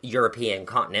Asian, European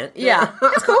continent. Yeah,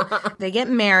 it's cool. They get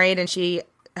married, and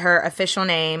her official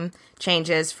name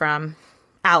changes from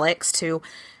Alex to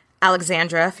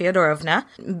Alexandra Feodorovna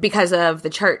because of the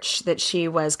church that she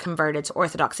was converted to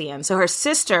Orthodoxy in. So her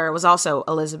sister was also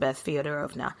Elizabeth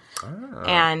Feodorovna. Oh.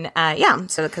 And,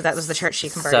 so because that was the church she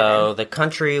converted So in. the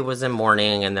country was in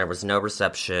mourning, and there was no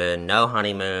reception, no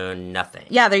honeymoon, nothing.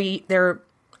 Yeah, they're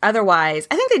otherwise,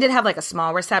 I think they did have like a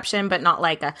small reception, but not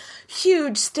like a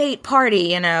huge state party,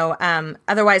 you know.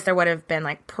 Otherwise, there would have been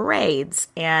like parades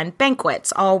and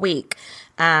banquets all week.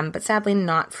 But sadly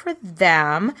not for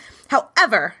them.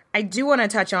 However, I do want to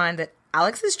touch on that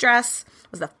Alex's dress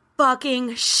was the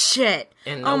fucking shit.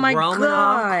 And oh my Romanov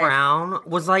God. crown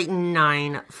was like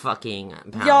 9 fucking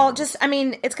pounds. Y'all,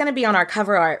 it's going to be on our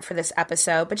cover art for this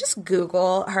episode, but just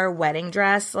Google her wedding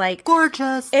dress. Like,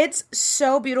 gorgeous. It's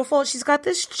so beautiful. She's got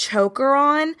this choker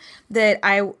on that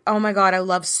oh my God, I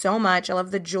love so much. I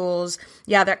love the jewels.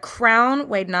 Yeah, that crown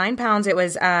weighed 9 pounds. It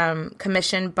was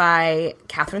commissioned by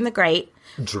Catherine the Great.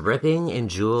 Dripping in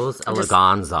jewels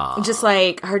eleganza. Just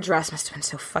like, her dress must have been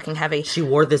so fucking heavy. She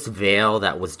wore this veil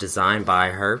that was designed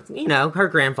by her, her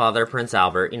grandfather, Prince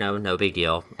Albert, no big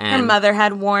deal. And her mother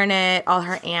had worn it. All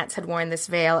her aunts had worn this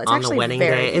veil. It's on actually the wedding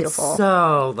very day, beautiful. It's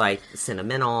so, like,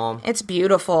 sentimental. It's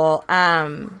beautiful.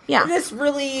 Yeah. And it's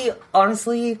really,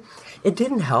 honestly, it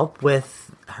didn't help with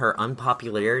her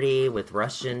unpopularity with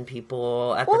Russian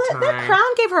people at the time. That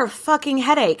crown gave her a fucking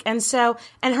headache. And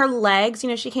her legs,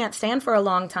 she can't stand for a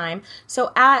long time.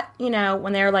 So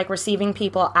when they're like receiving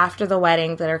people after the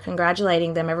wedding that are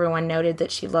congratulating them, everyone noted that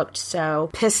she looked so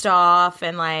pissed off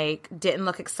and like didn't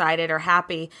look excited or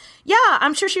happy. Yeah,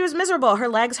 I'm sure she was miserable. Her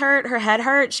legs hurt, her head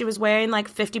hurt. She was wearing like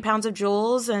 50 pounds of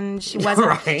jewels and she wasn't,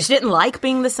 right. She didn't like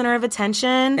being the center of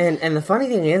attention. And the funny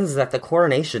thing is that the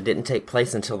coronation didn't take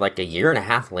place until like a year and a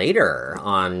half later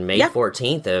on May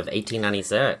 14th of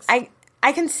 1896. I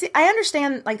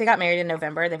understand, like, they got married in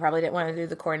November. They probably didn't want to do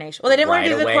the coronation. Well, they didn't want to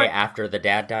do the coronation. Right away after the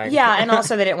dad died? Yeah, and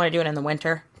also they didn't want to do it in the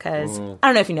winter, because, I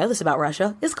don't know if you know this about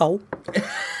Russia, it's cold.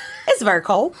 It's very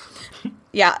cold.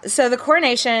 Yeah, so the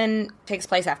coronation takes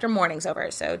place after mourning's over,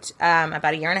 so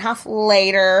about a year and a half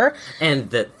later.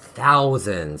 And the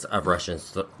thousands of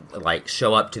Russians, like,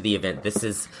 show up to the event. This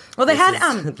is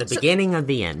the beginning of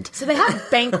the end. So they had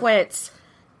banquets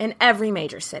in every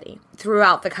major city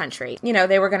throughout the country.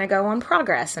 They were going to go on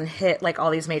progress and hit, like,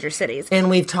 all these major cities. And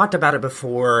we've talked about it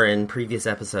before in previous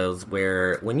episodes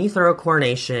where when you throw a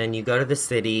coronation, you go to the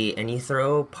city and you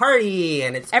throw a party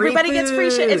and it's everybody free food. Gets free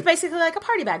shit. It's basically like a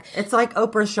party bag. It's like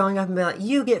Oprah showing up and being like,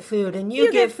 you get food and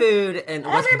you get food. And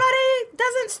everybody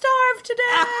doesn't starve today.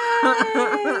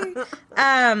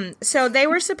 So they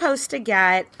were supposed to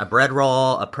get a bread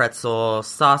roll, a pretzel,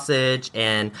 sausage,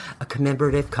 and a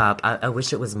commemorative cup. I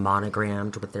wish it was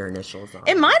monogrammed with their initials on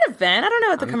it. It might have been. I don't know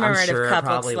what the commemorative cup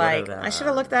looks like. I should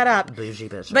have looked that up. Bougie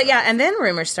bitch. But yeah, and then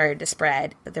rumors started to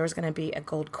spread that there was going to be a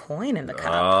gold coin in the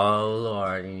cup. Oh,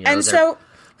 Lord. And so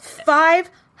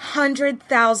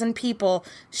 500,000 people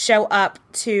show up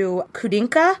to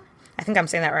Kudinka. I think I'm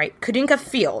saying that right. Kudinka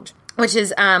Field, which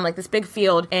is like this big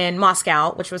field in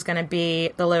Moscow, which was going to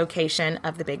be the location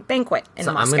of the big banquet in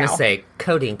Moscow. I'm going to say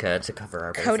Kodinka to cover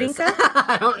our bases. Kodinka?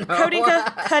 I don't know.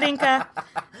 Kodinka,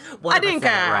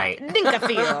 Adinka, right. Dinka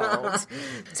Field.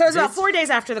 So it was about 4 days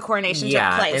after the coronation took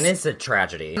place. Yeah, and it's a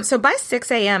tragedy. So by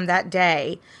 6 a.m. that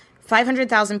day,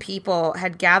 500,000 people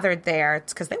had gathered there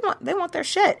because they want their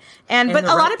shit. But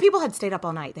a lot of people had stayed up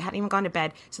all night. They hadn't even gone to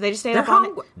bed, so they just stayed up all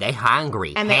night. They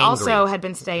hungry. And they also had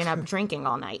been staying up drinking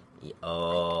all night.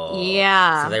 Oh.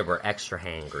 Yeah. So they were extra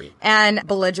hangry. And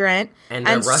belligerent. And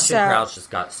the Russian crowds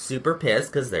just got super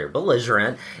pissed because they're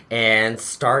belligerent and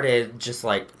started just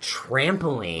like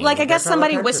trampling. Like, I guess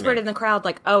somebody whispered in the crowd,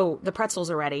 like, oh, the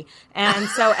pretzels are ready. And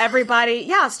so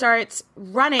everybody, starts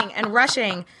running and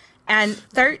rushing. And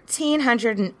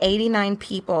 1,389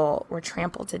 people were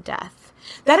trampled to death.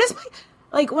 That is my,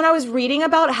 like, when I was reading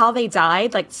about how they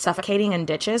died, like suffocating in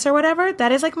ditches or whatever,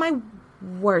 that is like my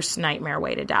worst nightmare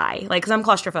way to die. Like, because I'm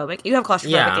claustrophobic. You have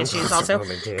claustrophobic issues also.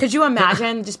 Could you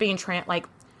imagine just being like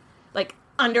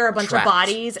under a bunch Trapped. of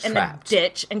bodies in a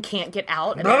ditch and can't get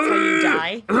out, and that's how you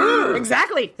die?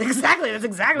 Exactly. That's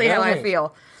exactly how I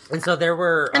feel. And so there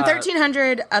were... And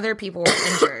 1,300 other people were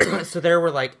injured. So there were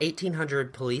like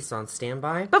 1,800 police on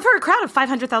standby. But for a crowd of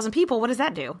 500,000 people, what does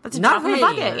that do? That's a drop in the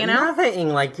bucket, you know? Nothing.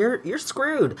 Like, you're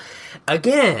screwed.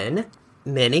 Again,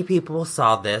 many people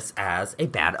saw this as a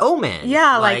bad omen.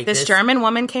 Yeah, like this German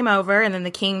woman came over, and then the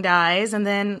king dies, and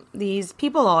then these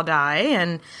people all die,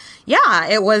 and... Yeah,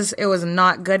 it was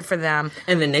not good for them.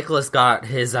 And then Nicholas got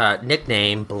his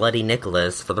nickname, Bloody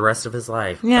Nicholas, for the rest of his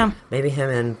life. Yeah. Maybe him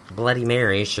and Bloody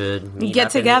Mary should get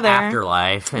up together. In the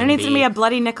afterlife. There needs to be a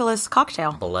Bloody Nicholas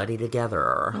cocktail. Bloody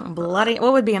together. Bloody.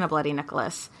 What would be in a Bloody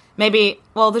Nicholas? Maybe,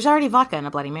 well, there's already vodka in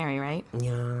a Bloody Mary, right?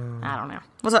 Yeah. I don't know.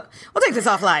 We'll take this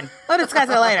offline. We'll discuss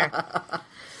it later.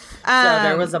 So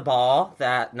there was a ball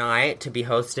that night to be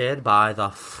hosted by the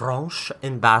French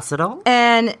ambassador.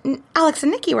 And Alex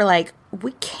and Nikki were like,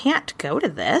 we can't go to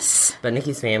this. But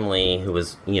Nikki's family, who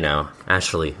was,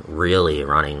 actually really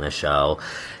running the show,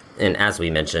 and as we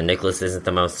mentioned, Nicholas isn't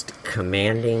the most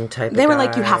commanding type of guy. They were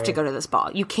like, you have to go to this ball.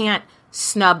 You can't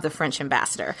snub the French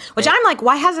ambassador. Which I'm like,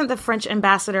 why hasn't the French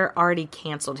ambassador already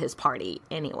canceled his party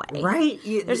anyway? Right?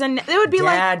 It would be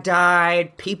Dad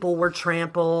died, people were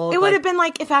trampled. It would have been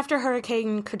like if after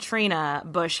Hurricane Katrina,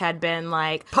 Bush had been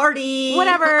like, party!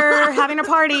 Whatever, having a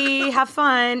party, have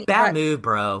fun. Bad move,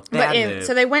 bro. Bad move.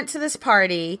 So they went to this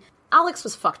party. Alex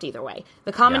was fucked either way.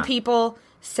 The common people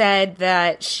said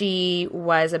that she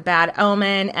was a bad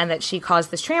omen and that she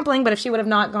caused this trampling, but if she would have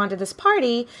not gone to this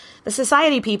party, the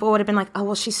society people would have been like, oh,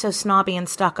 well, she's so snobby and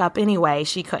stuck up anyway,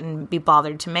 she couldn't be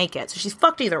bothered to make it. So she's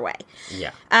fucked either way.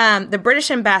 Yeah. The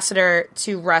British ambassador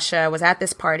to Russia was at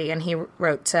this party, and he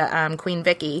wrote to Queen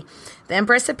Vicky, the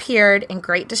Empress appeared in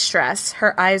great distress,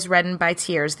 her eyes reddened by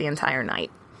tears the entire night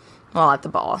while at the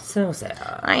ball. So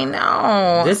sad. I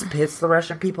know. This pissed the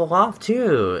Russian people off,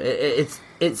 too.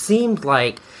 It seemed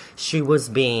like she was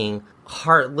being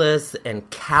heartless and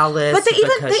callous. But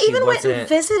they even went and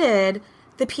visited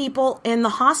the people in the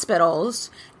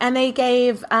hospitals, and they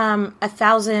gave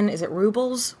 1,000, is it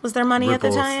rubles was their money at the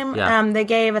time? Yeah. They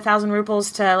gave 1,000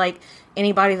 rubles to like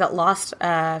anybody that lost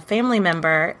a family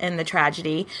member in the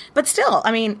tragedy. But still,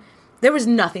 I mean, there was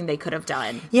nothing they could have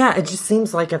done. Yeah, it just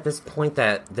seems like at this point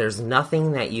that there's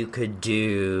nothing that you could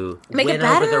do Make win it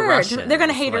better. over the Russians. They're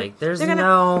gonna hate her. Like,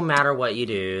 no matter what you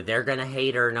do, they're gonna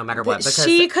hate her no matter what. Because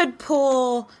she could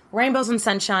pull rainbows and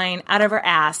sunshine out of her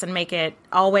ass and make it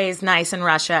always nice in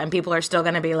Russia, and people are still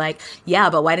gonna be like,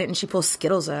 yeah, but why didn't she pull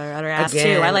Skittles out of her ass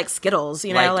too? I like Skittles,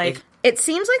 you know, like it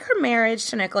seems like her marriage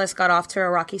to Nicholas got off to a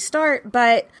rocky start,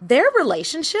 but their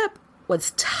relationship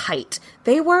was tight.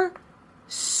 They were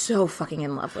so fucking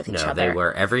in love with each other. No, they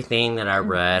were. Everything that I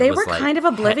read they was were like kind of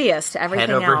oblivious to everything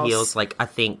else. Head over heels, like, I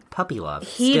think, puppy love.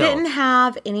 He didn't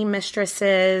have any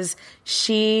mistresses.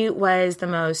 She was the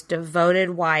most devoted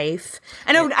wife.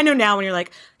 I know now when you're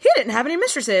like, he didn't have any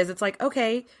mistresses. It's like,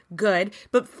 okay, good.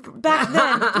 But back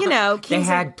then, they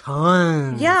had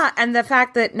tons. Yeah, and the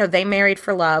fact that, they married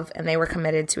for love and they were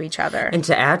committed to each other. And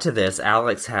to add to this,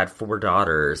 Alex had 4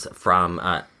 daughters from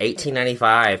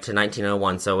 1895 to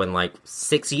 1901. So in like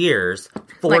 6 years,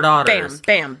 4 daughters.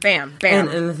 Bam, bam, bam, bam.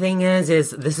 And the thing is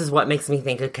this is what makes me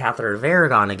think of Catherine of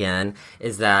Aragon again,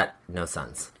 is that no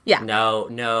sons. Yeah.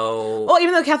 No. Well,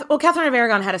 even though Catherine of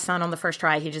Aragon had a son on the first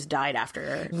try, he just died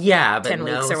after 10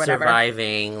 weeks or whatever.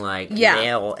 Surviving,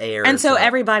 male heirs. And so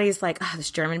everybody's like, oh, this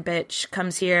German bitch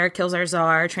comes here, kills our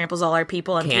czar, tramples all our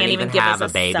people, and can't even give us a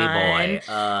baby son.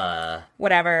 boy.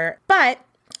 Whatever. But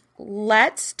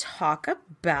let's talk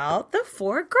about the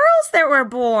 4 girls that were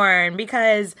born,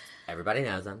 because everybody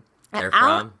knows them. They're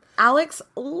from... Alex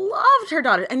loved her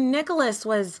daughter, and Nicholas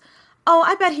was... Oh,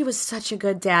 I bet he was such a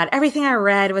good dad. Everything I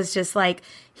read was just like,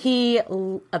 he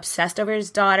obsessed over his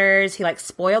daughters. He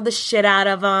spoiled the shit out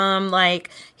of them. I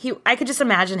could just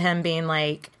imagine him being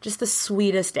just the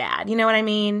sweetest dad. You know what I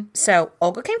mean? So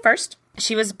Olga came first.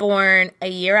 She was born a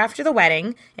year after the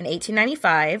wedding in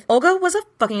 1895. Olga was a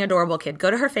fucking adorable kid.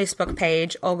 Go to her Facebook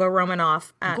page, Olga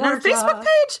Romanoff. Not her Facebook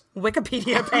page,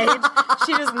 Wikipedia page.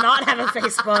 She does not have a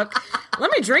Facebook. Let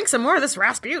me drink some more of this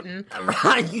Rasputin.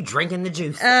 You drinking the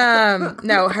juice?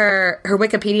 No, her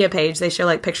Wikipedia page, they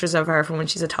show pictures of her from when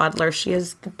she's a toddler. She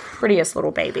is the prettiest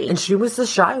little baby. And she was the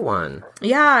shy one.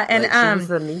 Yeah, and she was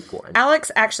the meek one.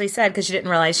 Alex actually said, because she didn't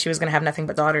realize she was going to have nothing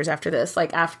but daughters after this,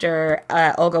 after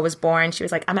Olga was born, born, she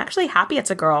was like, I'm actually happy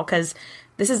it's a girl because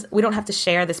we don't have to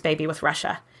share this baby with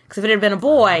Russia. Because if it had been a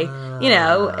boy,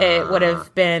 it would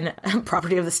have been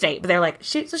property of the state. But they're like,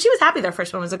 she was happy their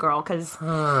first one was a girl because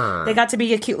they got to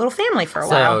be a cute little family for a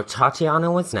while. So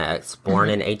Tatiana was next, born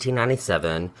in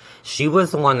 1897. She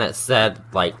was the one that said,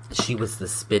 like, she was the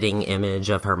spitting image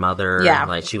of her mother. Yeah.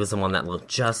 Like, she was the one that looked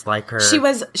just like her. She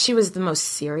was the most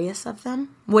serious of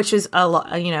them, which is a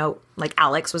lot, like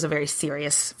Alex was a very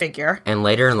serious figure. And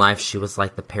later in life, she was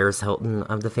like the Paris Hilton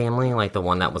of the family, like the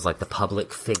one that was like the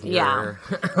public figure.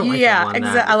 Yeah. Like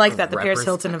exactly. I like that, the Paris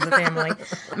Hilton of the family.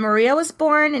 Maria was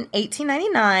born in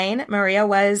 1899. Maria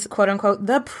was, quote unquote,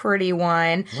 the pretty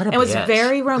one. What a and was bitch.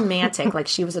 very romantic. Like,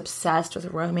 she was obsessed with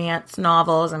romance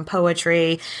novels and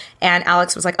poetry. And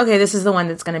Alex was like, okay, this is the one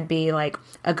that's going to be like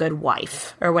a good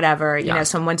wife or whatever, you know,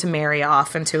 someone to marry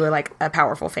off into like a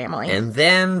powerful family. And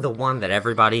then the one that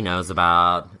everybody knows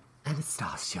about,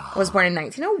 Anastasia. Was born in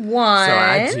 1901. So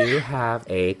I do have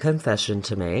a confession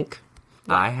to make.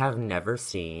 I have never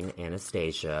seen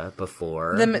Anastasia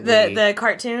before. The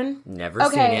cartoon? Never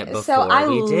seen it before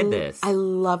we did this. I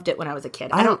loved it when I was a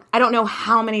kid. I don't know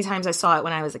how many times I saw it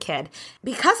when I was a kid.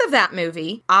 Because of that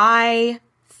movie, I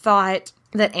thought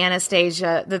that the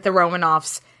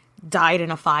Romanovs died in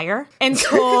a fire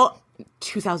until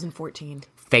 2014.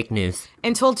 Fake news.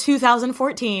 Until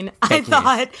 2014, I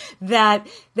thought that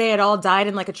they had all died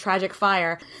in like a tragic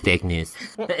fire. Fake news.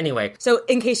 Anyway. So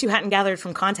in case you hadn't gathered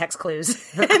from context clues,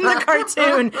 in the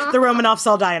cartoon, the Romanovs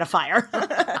all die in a fire.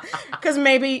 Because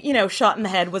maybe, shot in the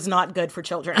head was not good for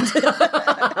children.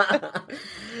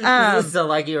 So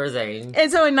like you were saying.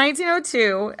 And so in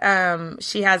 1902,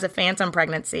 she has a phantom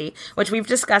pregnancy, which we've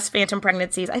discussed phantom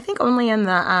pregnancies, I think only in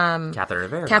the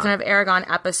Catherine of Aragon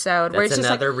episode. Where That's it's just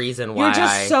another reason why you're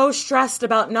just so stressed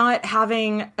about not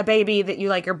having a baby that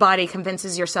your body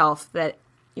convinces yourself that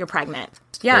you're pregnant.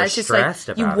 Yeah, You're it's just like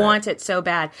stressed you about want it so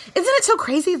bad. Isn't it so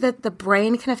crazy that the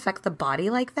brain can affect the body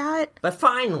like that? But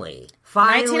finally,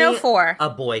 1904. a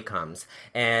boy comes,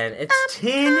 and it's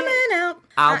Coming out.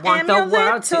 I want am the your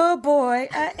world to- little boy.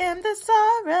 I am the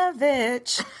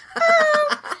Tsarevich.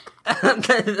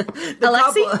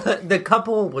 the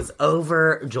couple was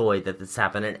overjoyed that this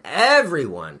happened, and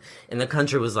everyone in the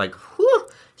country was like, whew,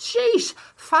 sheesh,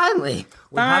 finally,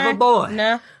 we have a boy.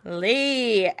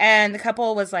 Finally. And the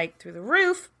couple was like through the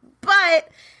roof, but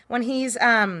when he's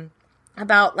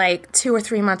about like 2 or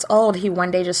 3 months old, he one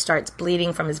day just starts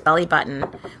bleeding from his belly button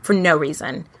for no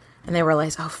reason. And they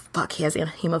realize, oh fuck, he has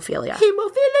hemophilia.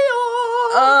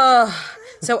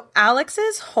 So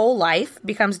Alex's whole life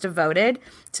becomes devoted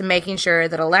to making sure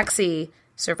that Alexei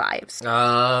survives.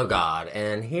 Oh God!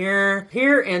 And here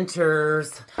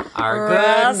enters our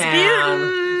good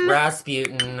man,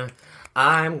 Rasputin.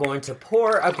 I'm going to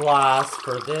pour a glass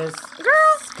for this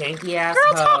skanky ass.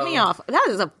 Girl, top me off. That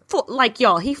is a full,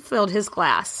 y'all. He filled his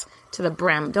glass to the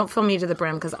brim. Don't fill me to the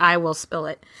brim because I will spill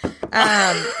it.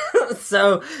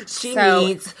 So she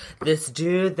meets this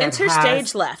dude that enter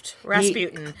stage left,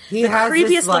 Rasputin. He the has creepiest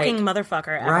this, looking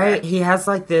motherfucker ever. Right? He has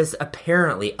like this,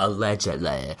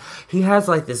 allegedly, he has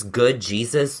like this good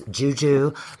Jesus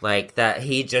juju, like that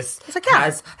he just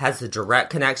has the direct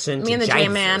connection to Me and the Jesus.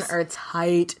 J-Man are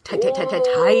tight.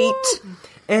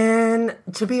 And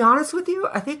to be honest with you,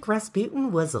 I think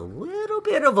Rasputin was a little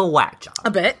bit of a whack job.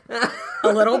 A bit.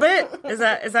 A little bit. Is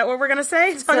that what we're going to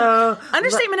say? So,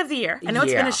 understatement of the year. I know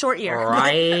it's been a short year.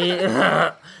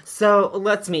 Right? So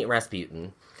let's meet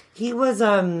Rasputin. He was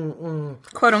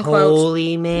quote unquote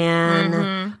holy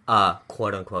man,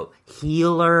 quote unquote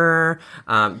healer.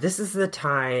 This is the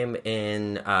time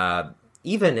in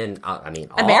even in American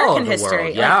all of the history.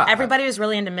 world. Yeah, everybody was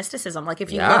really into mysticism. Like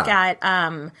if you look at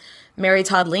Mary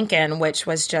Todd Lincoln, which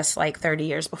was just like 30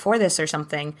 years before this or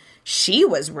something, she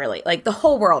was really, like, the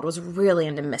whole world was really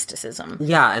into mysticism.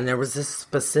 Yeah, and there was this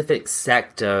specific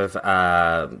sect of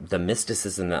the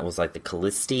mysticism that was like the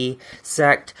Callisti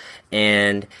sect,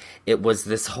 and it was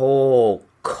this whole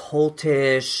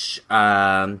cultish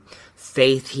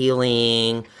faith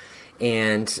healing,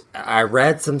 and I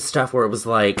read some stuff where it was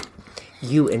like,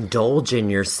 you indulge in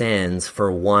your sins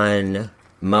for one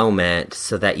moment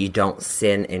so that you don't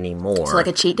sin anymore. So like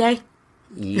a cheat day?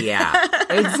 Yeah,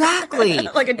 exactly.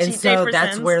 Like a cheat day for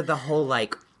that's sins? where the whole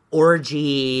like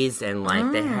orgies and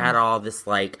like they had all this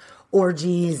like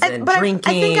orgies and drinking.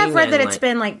 I think I've read that it's it's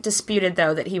been like disputed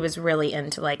though that he was really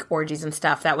into like orgies and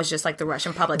stuff. That was just like the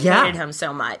Russian public hated him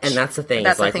so much. And that's the thing.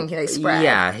 That's like, the thing they spread.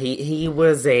 Yeah, he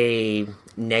was a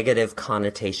negative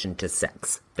connotation to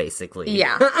sex, basically.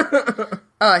 Yeah.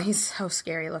 Oh, he's so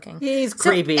scary looking. He's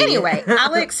creepy. So anyway,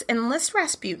 Alex enlists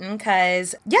Rasputin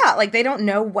because, they don't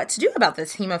know what to do about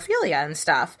this hemophilia and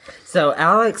stuff. So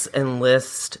Alex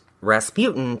enlists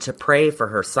Rasputin to pray for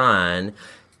her son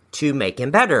to make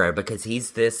him better because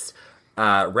he's this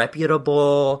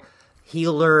reputable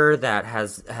healer that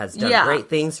has done great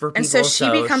things for people. And so she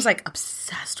becomes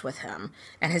obsessed with him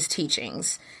and his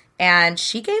teachings. And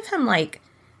she gave him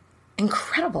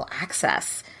incredible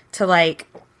access to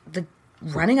the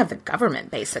running of the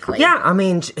government, basically. Yeah, I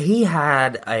mean, he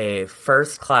had a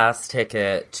first-class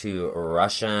ticket to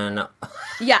Russian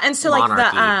Yeah, and so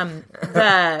monarchy.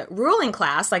 the ruling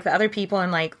class, the other people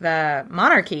in the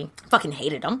monarchy, fucking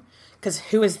hated him because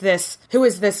who is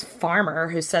this farmer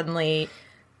who suddenly,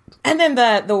 and then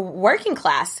the working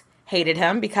class hated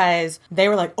him because they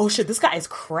were like, oh shit, this guy is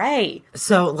cray.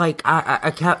 So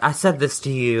I said this to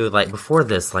you before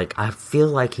this, I feel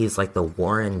like he's the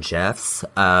Warren Jeffs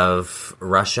of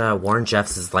Russia. Warren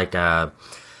Jeffs is a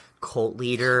cult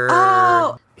leader.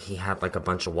 Oh. He had a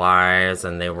bunch of wives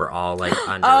and they were all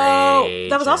underage. Oh,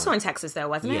 that was also in Texas though,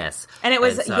 wasn't it? Yes. And it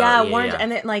was, And so, Warren, yeah.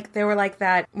 and it they were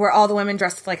that, where all the women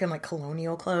dressed in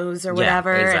colonial clothes or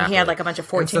whatever, Yeah, exactly. and he had a bunch of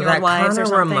 14-year-old so that wives or kind of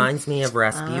something. reminds me of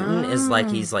Rasputin, is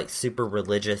he's super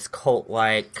religious,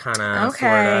 cult-like, kind of, Okay.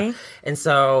 sort of. And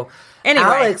so Anyway.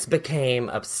 Alex became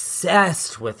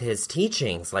obsessed with his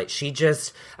teachings.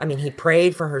 He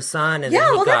prayed for her son and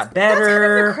then he got better. That's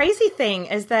kind of the crazy thing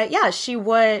is that, she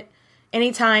would,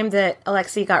 anytime that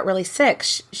Alexei got really sick,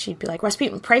 she'd be like,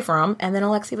 Rasputin, pray for him, and then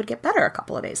Alexei would get better a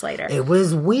couple of days later. It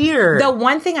was weird. The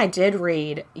one thing I did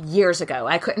read years ago,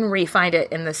 I couldn't re-find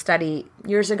it in the study.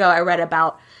 Years ago, I read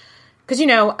about, because,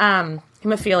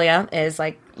 hemophilia is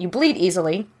you bleed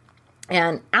easily,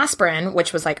 and aspirin,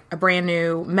 which was a brand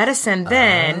new medicine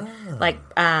then,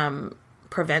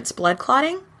 prevents blood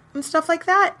clotting and stuff like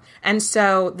that. And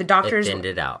so the doctors... It thinned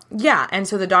it out. Yeah, and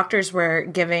so the doctors were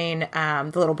giving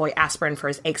the little boy aspirin for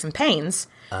his aches and pains.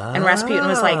 And Rasputin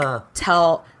was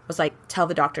tell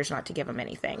the doctors not to give him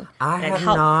anything. I have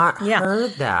not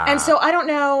heard that. And so I don't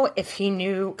know if he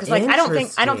knew, because I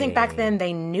don't think back then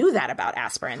they knew that about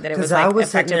aspirin, that it was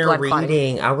effective blood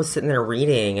clotting. I was sitting there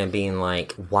reading and being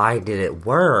why did it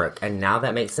work? And now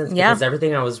that makes sense because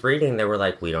everything I was reading, they were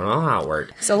we don't know how it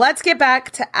worked. So let's get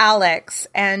back to Alex,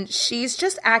 and she's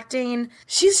just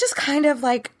kind of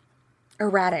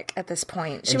erratic at this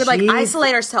point. She would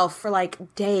isolate herself for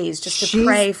days just to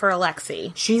pray for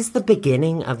Alexei. She's the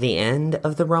beginning of the end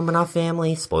of the Romanov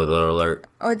family. Spoiler alert.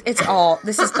 Oh,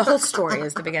 the whole story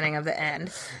is the beginning of the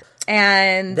end.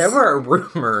 And there were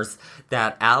rumors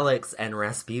that Alex and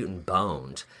Rasputin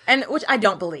boned. And which I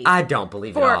don't believe. I don't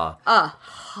believe for at all. a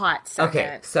hot second.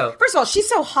 Okay, so first of all, she's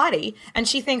so haughty, and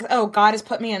she thinks, "Oh, God has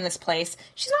put me in this place."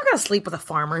 She's not going to sleep with a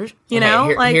farmer, you know.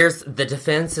 Here's the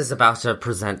defense is about to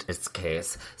present its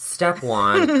case. Step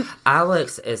one: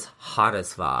 Alex is hot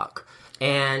as fuck,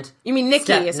 and you mean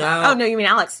Nikki is? Oh no, you mean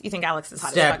Alex? You think Alex is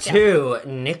hot as fuck? Step two: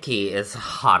 Nikki is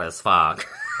hot as fuck.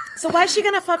 So why is she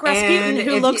going to fuck Rasputin,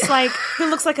 who looks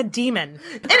like a demon?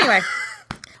 Anyway.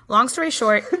 Long story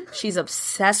short, she's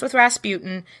obsessed with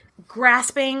Rasputin,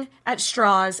 grasping at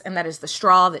straws, and that is the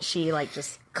straw that she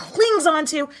just clings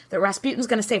onto, that Rasputin's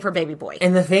going to save her baby boy.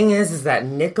 And the thing is that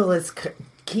Nicholas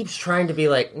keeps trying to be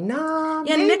nah,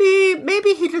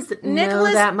 maybe he doesn't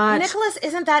know that much. Nicholas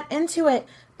isn't that into it,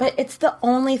 but it's the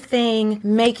only thing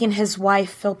making his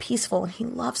wife feel peaceful, and he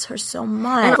loves her so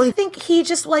much. I think he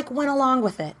just went along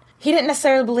with it. He didn't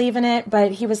necessarily believe in it,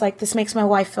 but he was like, this makes my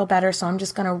wife feel better, so I'm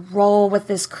just going to roll with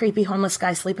this creepy homeless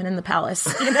guy sleeping in the palace,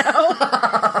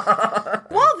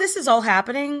 While this is all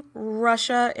happening,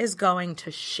 Russia is going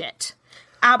to shit.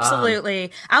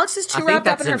 Absolutely. Alex is too wrapped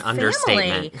up in her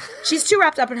family. She's too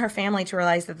wrapped up in her family to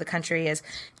realize that the country is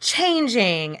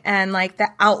changing, and the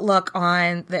outlook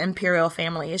on the imperial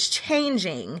family is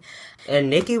changing. And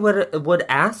Nikki would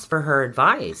ask for her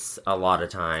advice a lot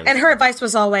of times. And her advice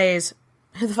was always,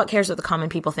 who the fuck cares what the common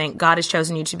people think? God has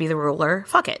chosen you to be the ruler.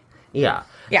 Fuck it. Yeah.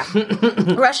 Yeah.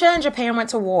 Russia and Japan went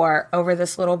to war over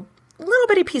this little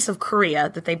bitty piece of Korea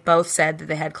that they both said that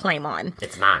they had claim on.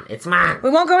 It's mine. We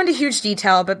won't go into huge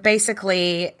detail, but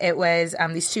basically it was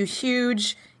these two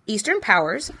huge Eastern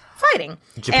powers fighting.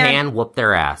 Japan whooped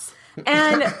their ass.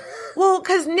 And,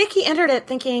 because Nikki entered it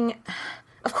thinking,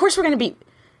 of course we're going to beat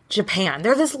Japan.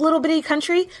 They're this little bitty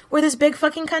country. We're this big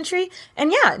fucking country.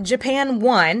 And yeah, Japan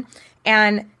won.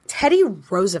 And Teddy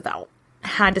Roosevelt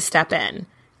had to step in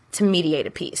to mediate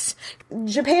a peace.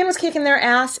 Japan was kicking their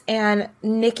ass, and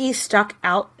Nikki stuck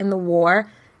out in the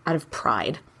war out of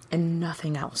pride and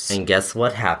nothing else. And guess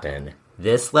what happened?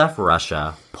 This left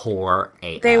Russia poor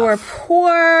AF. They were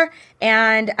poor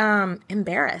and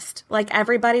embarrassed. Like,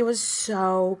 everybody was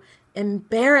so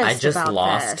embarrassed I just about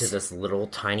lost this. to this little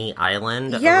tiny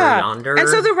island over Yeah. yonder. And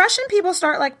so the Russian people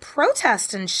start, like,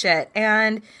 protesting shit.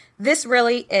 And this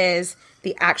really is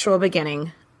the actual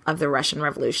beginning of the Russian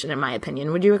Revolution, in my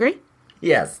opinion. Would you agree?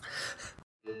 Yes.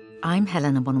 I'm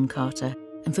Helena Bonham Carter,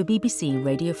 and for BBC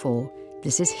Radio 4,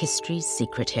 this is History's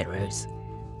Secret Heroes,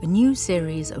 a new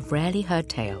series of rarely heard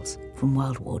tales from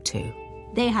World War II.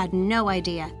 They had no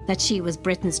idea that she was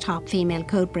Britain's top female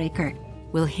codebreaker.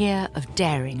 We'll hear of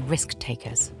daring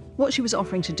risk-takers. What she was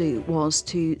offering to do was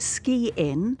to ski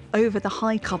in over the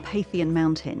high Carpathian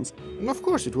Mountains. Of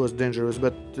course it was dangerous,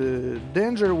 but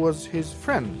danger was his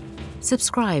friend.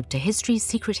 Subscribe to History's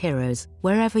Secret Heroes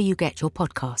wherever you get your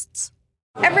podcasts.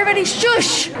 Everybody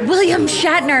shush! William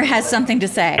Shatner has something to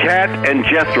say. Cat and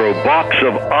Jethro, box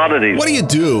of oddities. What do you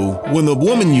do when the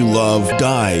woman you love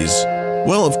dies?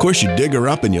 Well, of course you dig her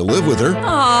up and you live with her.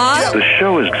 Aww. The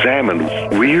show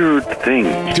examines weird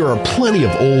things. There are plenty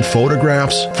of old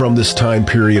photographs from this time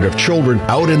period of children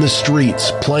out in the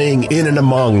streets playing in and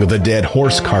among the dead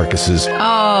horse carcasses.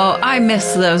 Oh, I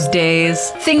miss those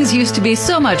days. Things used to be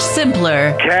so much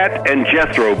simpler. Cat and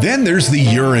Jethro. Then there's the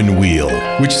urine wheel,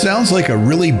 which sounds like a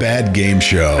really bad game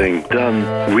show. Thing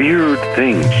done weird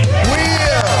things.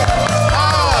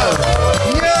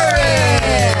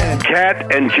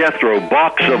 Cat and Jethro,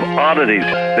 box of oddities.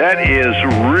 That is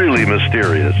really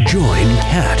mysterious. Join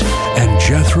Cat and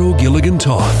Jethro Gilligan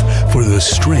Toth for the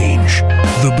strange,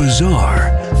 the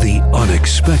bizarre, the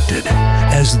unexpected,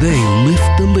 as they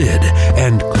lift the lid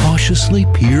and cautiously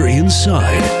peer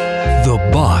inside the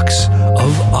Box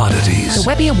of Oddities. The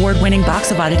Webby Award-winning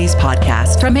Box of Oddities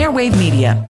podcast from Airwave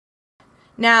Media.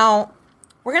 Now,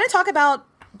 we're going to talk about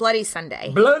Bloody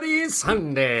Sunday. Bloody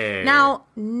Sunday. Now,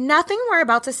 nothing we're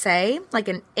about to say, like,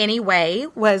 in any way,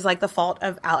 was, like, the fault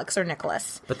of Alex or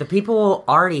Nicholas. But the people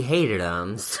already hated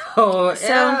him, so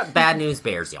bad news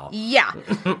bears, y'all. Yeah.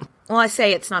 Well, I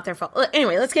say it's not their fault.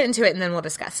 Anyway, let's get into it and then we'll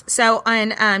discuss. So,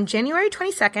 on January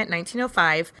 22nd,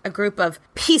 1905, a group of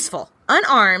peaceful,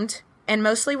 unarmed, and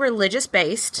mostly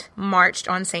religious-based marched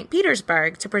on St.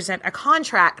 Petersburg to present a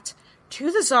contract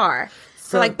to the Tsar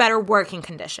for, like, better working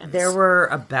conditions. There were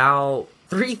about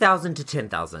 3,000 to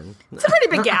 10,000. It's a pretty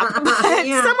big gap, but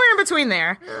somewhere in between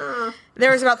there.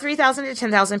 There was about 3,000 to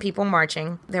 10,000 people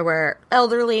marching. There were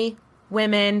elderly,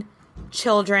 women,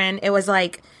 children. It was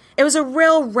a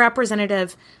real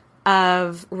representative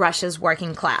of Russia's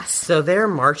working class. So they're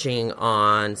marching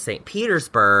on St.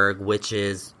 Petersburg, which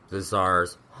is the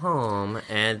Tsar's home,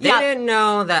 and they didn't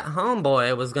know that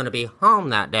homeboy was going to be home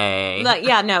that day.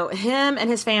 No, him and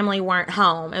his family weren't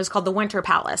home. It was called the Winter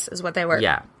Palace, is what they were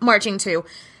marching to,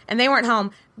 and they weren't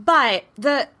home. But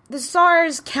the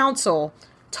Tsar's council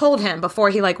told him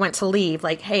before he, like, went to leave,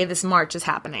 like, hey, this march is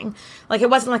happening. Like, it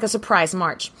wasn't like a surprise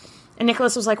march. And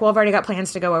Nicholas was like, well, I've already got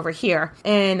plans to go over here.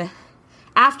 And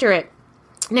after it,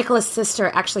 Nicholas' sister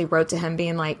actually wrote to him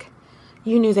being like,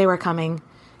 you knew they were coming.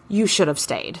 You should have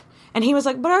stayed. And he was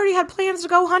like, but I already had plans to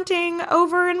go hunting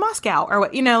over in Moscow or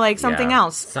what, like something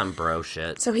else. Some bro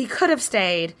shit. So he could have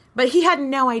stayed, but he had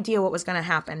no idea what was going to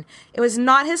happen. It was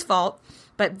not his fault,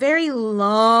 but very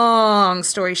long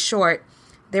story short,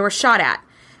 they were shot at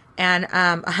and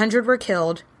 100 were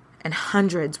killed and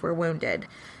hundreds were wounded.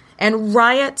 And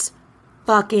riots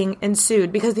fucking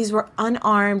ensued because these were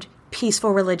unarmed,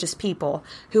 peaceful religious people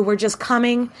who were just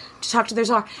coming to talk to their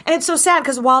Tsar. And it's so sad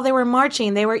because while they were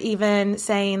marching, they were even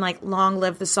saying, like, long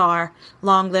live the Tsar,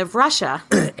 long live Russia.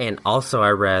 And also I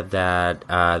read that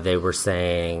they were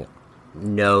saying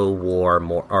no war,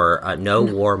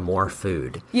 more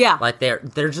food. Yeah. Like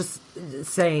they're just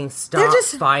saying stop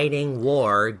fighting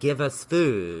war, give us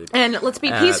food. And let's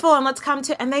be peaceful and let's come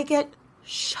to, and they get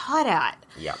shot at.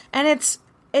 Yeah. And it's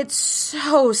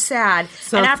so sad.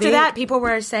 So and after that, people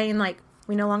were saying, like,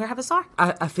 we no longer have a Tsar.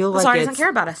 I feel like the Tsar doesn't care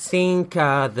about us. Think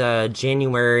the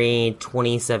January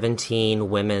 2017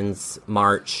 Women's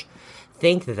March.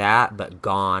 Think that, but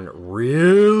gone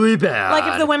really bad.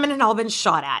 Like if the women had all been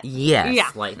shot at. Yes. Yeah.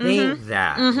 Like, think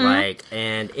that. Like,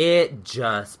 and it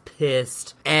just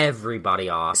pissed everybody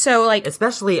off. So, like,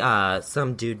 especially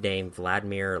some dude named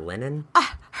Vladimir Lenin.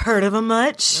 Heard of him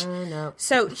much? No.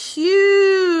 So,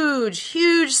 huge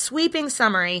sweeping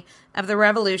summary of the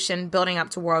revolution building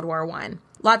up to World War I.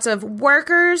 Lots of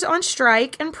workers on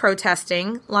strike and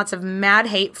protesting. Lots of mad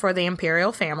hate for the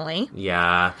imperial family.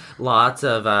 Yeah. Lots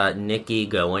of Nikki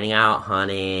going out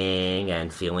hunting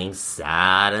and feeling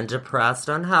sad and depressed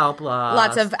and helpless.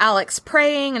 Lots of Alex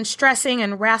praying and stressing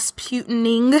and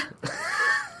Rasputining.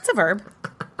 It's a verb.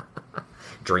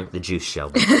 drink the juice,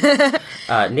 Shelby.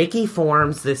 Nikki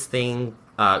forms this thing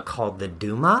called the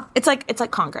Duma. It's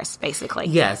like Congress, basically.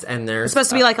 Yes, and there's it's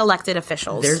supposed to be like elected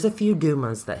officials. There's a few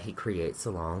Dumas that he creates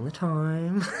along the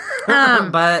time.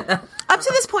 But up to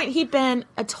this point, he'd been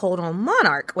a total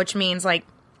monarch, which means it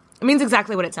means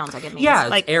exactly what it sounds like it means. Yeah,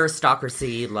 like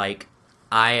aristocracy,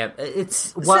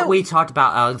 it's what we talked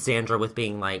about Alexandra with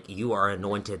being like, you are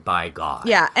anointed by God.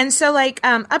 Yeah, and so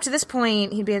up to this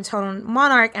point, he'd be a total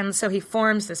monarch, and so he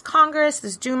forms this Congress,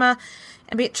 this Duma,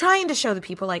 and trying to show the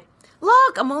people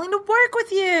look, I'm willing to work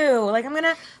with you. I'm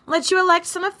gonna let you elect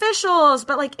some officials,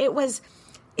 but it was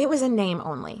a name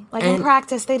only. In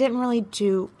practice, they didn't really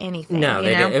do anything. No,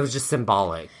 they didn't. It was just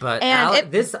symbolic. But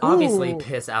this obviously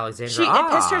pissed Alexandra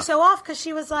off. It pissed her so off because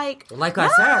she was like I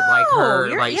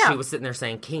said, she was sitting there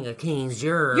saying, King of Kings,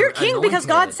 you're king anointed. because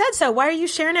God said so. Why are you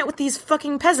sharing it with these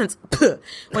fucking peasants?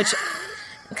 Which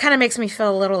kind of makes me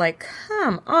feel a little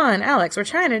come on, Alex, we're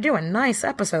trying to do a nice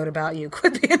episode about you.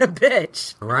 Quit being a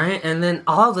bitch. Right? And then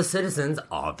all the citizens,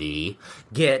 Avi,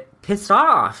 get pissed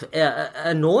off,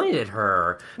 annoyed at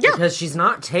her. Yeah. Because she's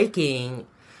not taking...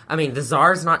 the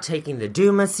Tsar's not taking the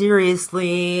Duma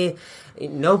seriously.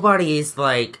 Nobody's,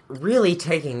 really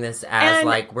taking this as,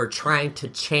 we're trying to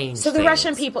change So the things.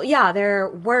 Russian people, they're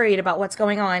worried about what's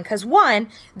going on. Because, one,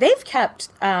 they've kept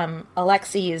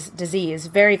Alexei's disease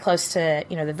very close to,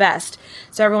 the vest.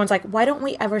 So everyone's like, why don't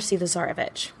we ever see the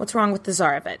Tsarevich? What's wrong with the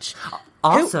Tsarevich?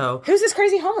 Also... Who's this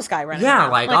crazy homeless guy running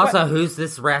around? Who's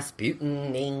this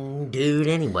Rasputin dude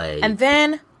anyway? And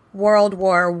then World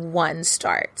War I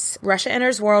starts. Russia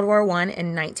enters World War I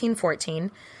in 1914.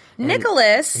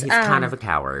 Nicholas... He's kind of a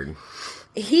coward.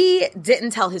 He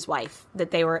didn't tell his wife that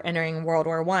they were entering World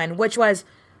War I, which was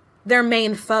their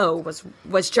main foe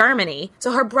was Germany.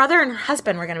 So her brother and her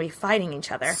husband were going to be fighting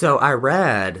each other. So I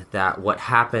read that what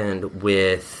happened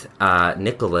with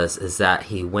Nicholas is that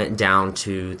he went down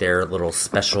to their little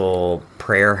special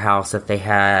prayer house that they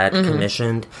had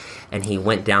commissioned, and he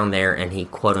went down there and he,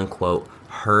 quote-unquote,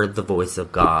 heard the voice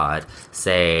of God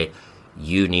say...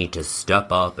 You need to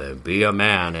step up and be a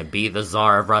man and be the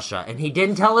Tsar of Russia. And he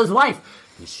didn't tell his wife.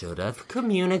 He should have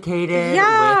communicated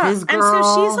with his girl. And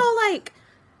so she's all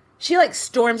she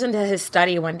storms into his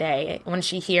study one day when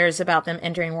she hears about them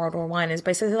entering World War I and is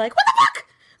basically like, what the fuck?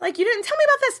 You didn't tell me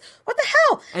about this. What the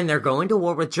hell? And they're going to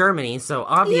war with Germany, so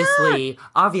obviously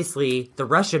the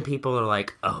Russian people are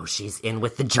like, oh, she's in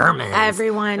with the Germans.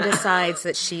 Everyone decides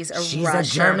that she's a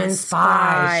German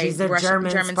spy. She's a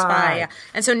German spy. Yeah.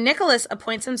 And so Nicholas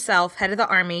appoints himself head of the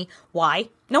army. Why?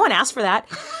 No one asked for that.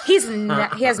 He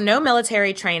has no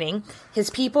military training. His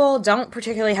people don't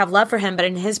particularly have love for him, but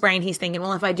in his brain he's thinking,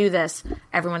 well, if I do this,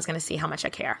 everyone's going to see how much I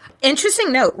care.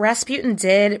 Interesting note, Rasputin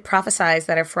did prophesize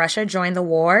that if Russia joined the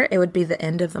war, it would be the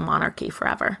end of the monarchy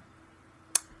forever.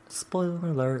 Spoiler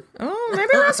alert. Oh, maybe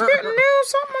Rasputin knew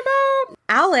something about...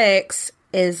 Alex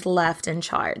is left in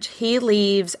charge. He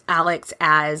leaves Alex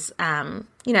as, run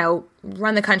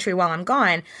the country while I'm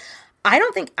gone. I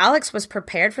don't think Alex was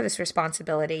prepared for this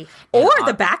responsibility or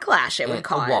the backlash it would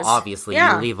cause. Well, obviously,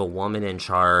 you leave a woman in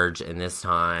charge in this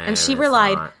time. And she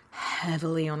relied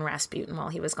heavily on Rasputin while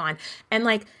he was gone.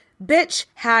 And, bitch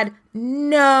had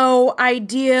no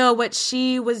idea what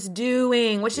she was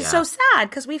doing, which is so sad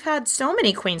because we've had so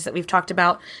many queens that we've talked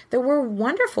about that were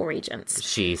wonderful regents.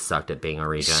 She sucked at being a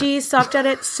regent. She sucked at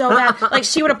it so bad.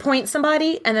 She would appoint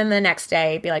somebody and then the next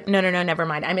day be like, no, never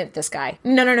mind. I meant this guy.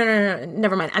 No,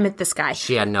 never mind. I meant this guy.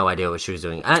 She had no idea what she was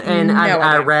doing.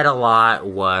 I read a lot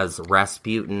was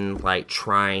Rasputin,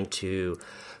 trying to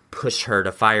push her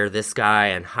to fire this guy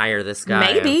and hire this guy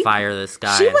and fire this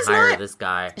guy and hire this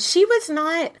guy. She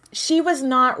was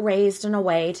not raised in a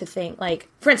way to think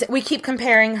for instance, we keep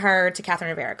comparing her to Catherine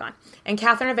of Aragon. And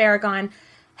Catherine of Aragon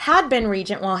had been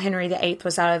regent while Henry VIII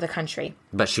was out of the country.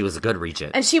 But she was a good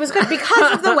regent. And she was good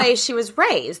because of the way she was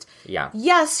raised. Yeah.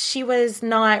 Yes, she was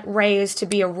not raised to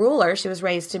be a ruler. She was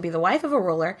raised to be the wife of a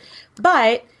ruler.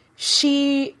 But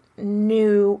she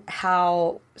knew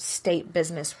how state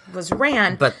business was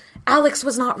ran. But Alex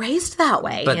was not raised that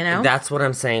way, but that's what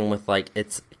I'm saying with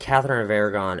it's Catherine of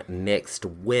Aragon mixed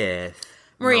with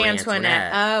Marie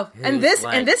Antoinette. Oh, and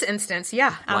in this instance,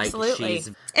 yeah, absolutely.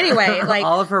 Anyway,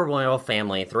 all of her royal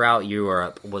family throughout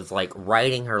Europe was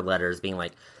writing her letters, being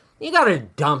like, "You gotta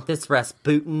dump this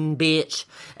Rasputin bitch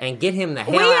and get him the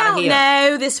hell out of here." We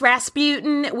don't know this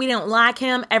Rasputin. We don't like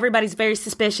him. Everybody's very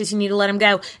suspicious. You need to let him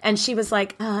go. And she was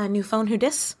like, "New phone, who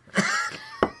dis?"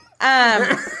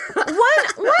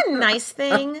 One nice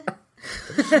thing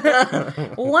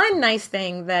One nice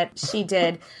thing that she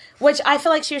did, which I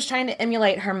feel like she was trying to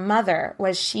emulate her mother,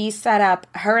 was she set up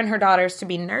her and her daughters to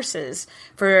be nurses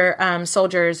for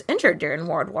soldiers injured during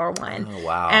World War I. Oh,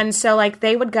 wow. And so, like,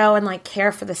 they would go and, like,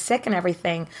 care for the sick and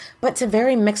everything, but to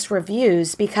very mixed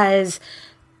reviews because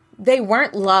they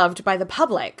weren't loved by the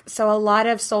public. So a lot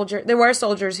of there were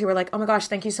soldiers who were like, oh my gosh,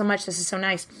 thank you so much, this is so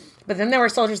nice. But then there were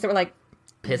soldiers that were like,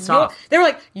 pissed off. They were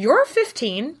like, you're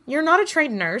 15, you're not a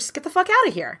trained nurse, get the fuck out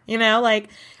of here. You know, like,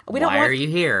 Why are you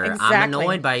here? Exactly. I'm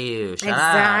annoyed by you. Shut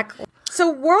exactly. up. So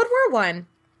World War I,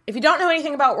 if you don't know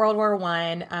anything about World War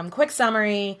I, quick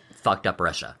summary. Fucked up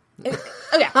Russia. Okay,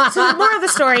 so the moral of the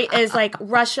story is, like,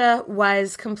 Russia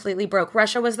was completely broke.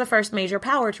 Russia was the first major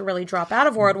power to really drop out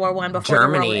of World War I before the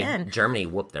war ended. Germany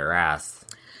whooped their ass.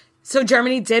 So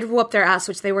Germany did whoop their ass,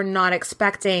 which they were not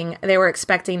expecting. They were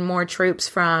expecting more troops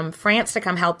from France to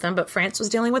come help them, but France was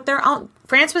dealing with their own.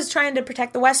 France was trying to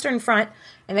protect the Western Front,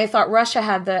 and they thought Russia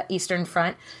had the Eastern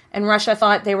Front, and Russia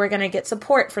thought they were going to get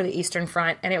support for the Eastern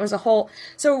Front, and it was a whole...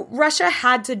 So Russia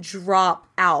had to drop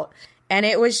out, and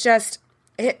it was just...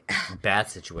 Bad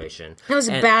situation. It was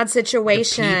a bad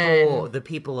situation. The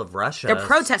people of Russia, they're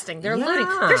protesting. They're looting.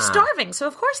 They're starving, so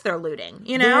of course they're looting.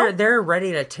 You know, they're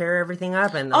ready to tear everything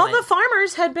up, and all the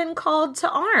farmers had been called to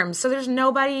arms. So there's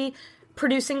nobody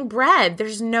producing bread.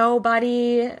 There's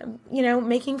nobody,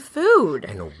 making food.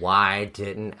 And why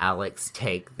didn't Alex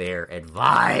take their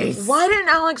advice? Why didn't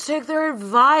Alex take their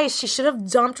advice? She should have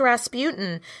dumped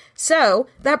Rasputin. So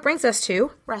that brings us to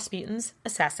Rasputin's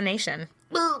assassination.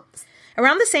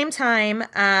 Around the same time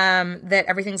that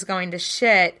everything's going to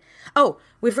shit. Oh,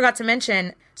 we forgot to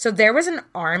mention. So there was an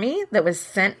army that was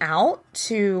sent out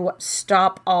to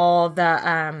stop all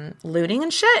the looting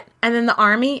and shit. And then the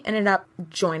army ended up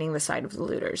joining the side of the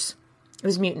looters. It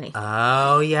was mutiny.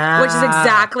 Oh, yeah. Which is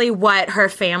exactly what her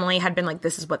family had been like,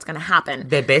 this is what's going to happen.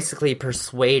 They basically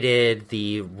persuaded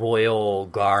the royal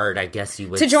guard, I guess you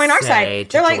would say. To join our side.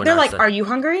 They're like, are you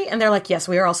hungry? And they're like, yes,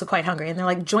 we are also quite hungry. And they're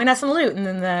like, join us and loot. And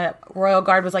then the royal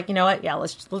guard was like, you know what? Yeah,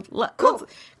 let's just... Cool.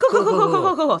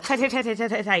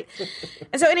 Tight.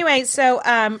 And so anyway,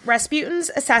 Rasputin's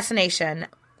assassination.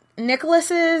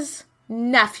 Nicholas's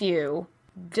nephew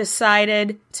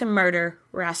decided to murder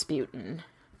Rasputin.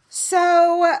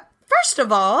 So, first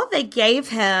of all, they gave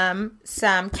him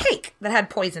some cake that had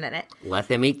poison in it. Let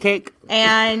them eat cake.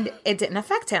 And it didn't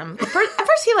affect him. At first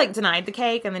he, denied the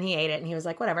cake, and then he ate it, and he was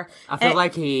like, whatever. I feel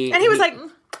like he... And he was like...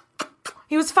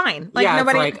 He was fine.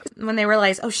 When they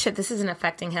realized, oh shit, this isn't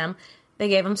affecting him, they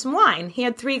gave him some wine. He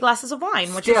had 3 glasses of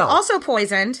wine, which was also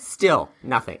poisoned. Still,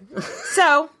 nothing.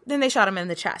 So, then they shot him in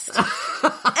the chest.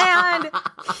 And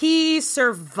he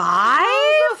survived?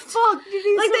 How the fuck did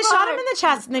he survive? They shot him in the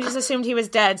chest, and they just assumed he was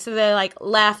dead, so they,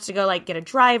 left to go, get a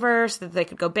driver so that they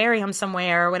could go bury him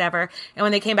somewhere or whatever. And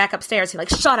when they came back upstairs, he,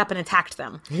 shot up and attacked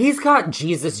them. He's got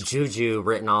Jesus juju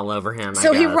written all over him,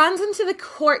 So he runs into the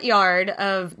courtyard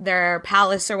of their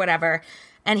palace or whatever,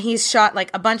 and he's shot,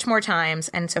 a bunch more times,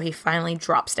 and so he finally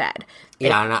drops dead.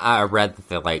 Yeah, and I read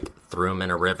that they, threw him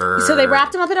in a river. So they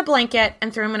wrapped him up in a blanket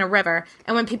and threw him in a river,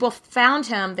 and when people found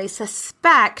him, they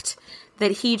suspect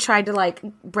that he tried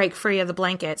to, break free of the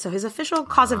blanket. So his official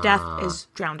cause of death is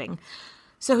drowning.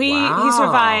 So he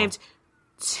survived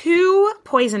 2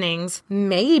 poisonings,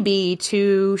 maybe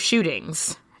 2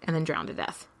 shootings, and then drowned to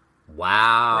death.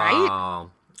 Wow. Right?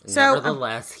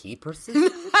 Nevertheless, he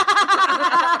persisted.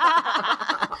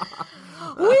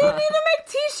 We need to make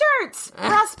t-shirts!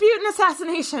 Rasputin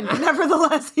assassination.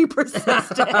 Nevertheless, he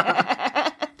persisted.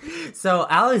 So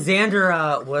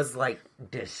Alexandra was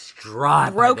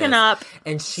distraught. Broken up.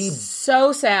 And she...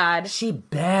 So sad. She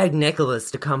begged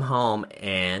Nicholas to come home,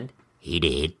 and he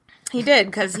did. He did,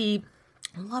 because he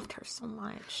loved her so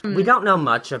much. We don't know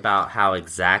much about how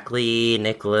exactly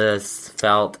Nicholas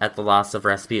felt at the loss of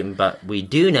Rasputin, but we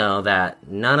do know that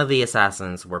none of the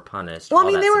assassins were punished. Well,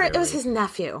 it was his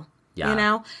nephew.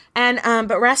 Yeah. And,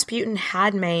 but Rasputin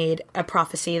had made a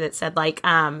prophecy that said,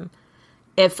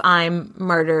 if I'm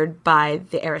murdered by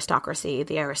the aristocracy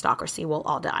will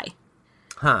all die.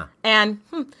 Huh. And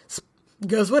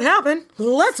guess what happened?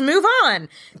 Let's move on.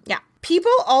 Yeah.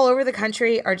 People all over the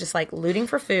country are just looting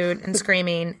for food and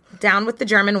screaming, down with the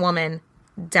German woman,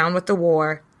 down with the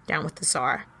war, down with the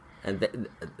Tsar. And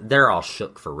they're all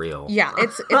shook for real. Yeah,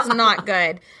 it's not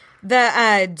good.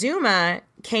 The Duma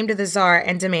came to the Tsar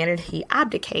and demanded he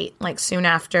abdicate, soon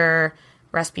after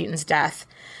Rasputin's death.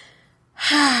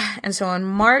 And so on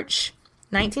March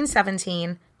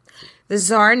 1917, the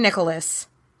Tsar Nicholas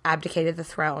abdicated the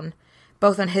throne,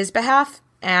 both on his behalf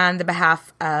and the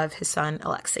behalf of his son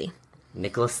Alexei.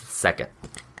 Nicholas II.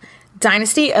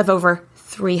 Dynasty of over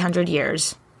 300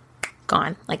 years.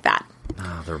 gone like that.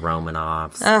 Oh, the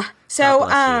Romanovs.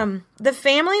 So the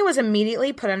family was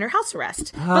immediately put under house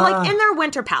arrest, but like in their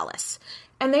winter palace.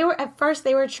 And at first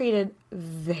they were treated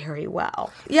very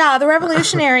well. Yeah, the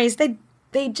revolutionaries,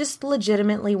 they just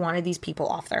legitimately wanted these people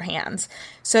off their hands.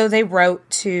 So they wrote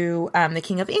to the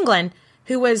King of England,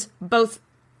 who was both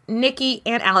Nikki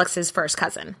and Alex's first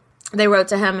cousin. They wrote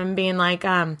to him and being like,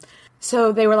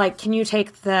 so they were like, can you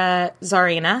take the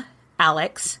Tsarina,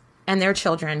 Alex, and their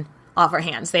children off our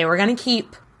hands? They were going to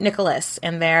keep Nicholas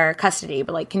in their custody,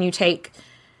 but like, can you take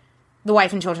the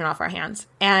wife and children off our hands?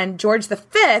 And George V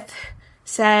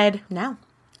said no,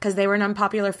 because they were an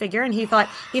unpopular figure, and he thought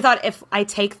if I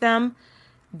take them,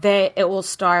 that it will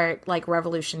start like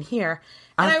revolution here.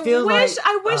 And I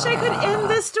wish I could end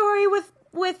this story with.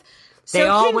 They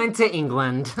all went to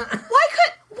England.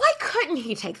 Why couldn't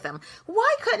he take them?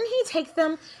 Why couldn't he take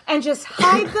them and just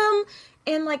hide them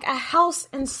in like a house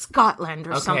in Scotland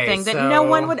or something that no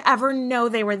one would ever know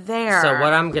they were there? So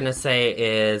what I'm going to say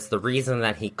is the reason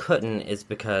that he couldn't is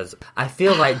because I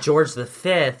feel like George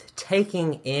V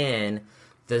taking in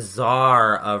the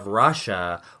Tsar of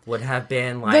Russia would have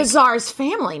been like... The Tsar's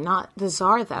family, not the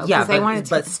Tsar, though. Yeah,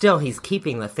 but still he's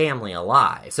keeping the family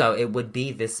alive. So it would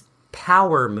be this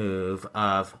power move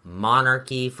of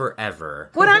monarchy forever.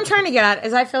 What I'm trying to get at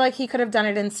is I feel like he could have done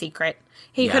it in secret.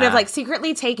 He could have like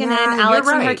secretly taken in Alex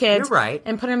and her kids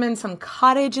and put them in some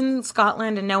cottage in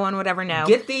Scotland and no one would ever know.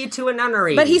 Get thee to a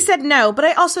nunnery. But he said no, but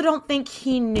I also don't think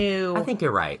he knew. I think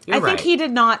you're right. I think he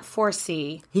did not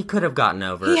foresee. He could have gotten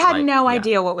over He had no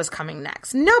idea what was coming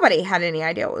next. Nobody had any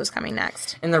idea what was coming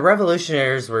next. And the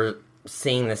revolutionaries were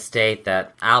seeing the state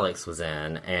that Alex was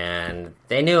in, and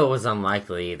they knew it was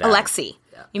unlikely that... Alexei.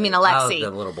 You mean Alexei.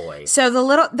 Oh, the little boy. So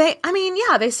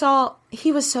they saw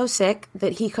he was so sick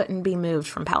that he couldn't be moved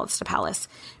from palace to palace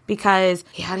because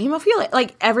he had hemophilia.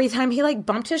 Like, every time he, like,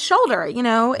 bumped his shoulder, you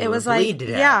know, it was like...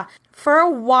 Yeah. For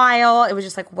a while, it was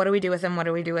just like, what do we do with them? What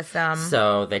do we do with them?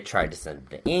 So they tried to send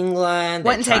them to England.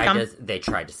 Wouldn't take them. They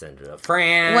tried to send them to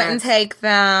France. Wouldn't take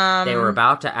them. They were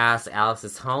about to ask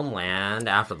Alex's homeland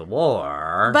after the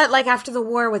war. But, like, after the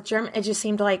war with Germany, it just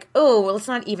seemed like, oh, well, let's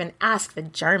not even ask the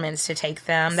Germans to take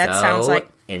them. That sounds like...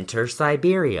 Enter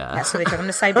Siberia. Yeah, so they took them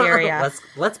to Siberia.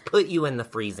 Let's put you in the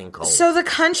freezing cold. So the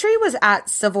country was at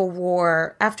civil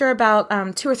war. After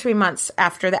about 2 or 3 months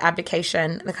after the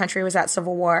abdication, the country was at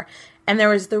civil war. And there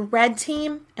was the red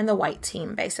team and the white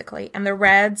team, basically. And the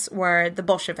reds were the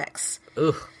Bolsheviks.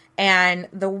 Ooh. And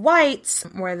the whites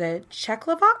were the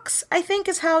Czechoslovaks, I think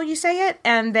is how you say it.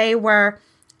 And they were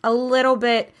a little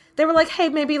bit... They were like, hey,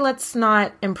 maybe let's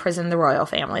not imprison the royal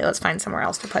family. Let's find somewhere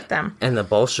else to put them. And the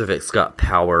Bolsheviks got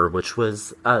power, which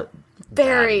was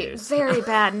very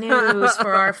bad news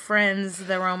for our friends,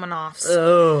 the Romanovs.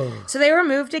 Oh. So they were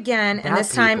moved again, and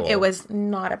this time it was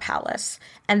not a palace.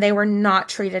 And they were not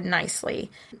treated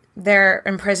nicely. Their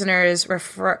imprisoners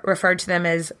referred to them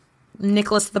as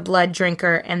Nicholas the Blood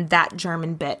Drinker and that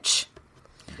German bitch.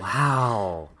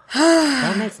 Wow.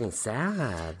 That makes me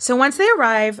sad. So once they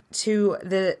arrive to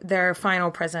their final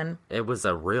prison... It was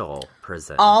a real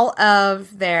prison. All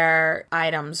of their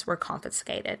items were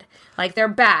confiscated. Like, their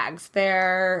bags,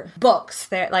 their books,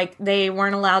 they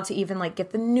weren't allowed to even, like,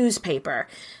 get the newspaper.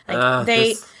 Like,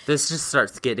 this just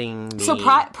starts getting me So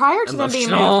prior to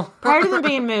emotional. them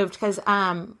being moved, because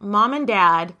Mom and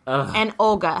Dad and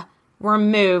Olga... were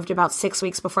moved about 6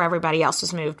 weeks before everybody else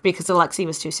was moved because Alexei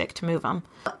was too sick to move them.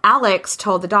 Alex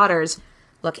told the daughters,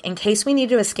 look, in case we need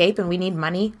to escape and we need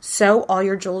money, sew all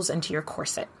your jewels into your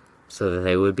corset. So that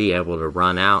they would be able to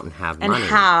run out and have money.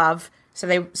 So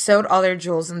they sewed all their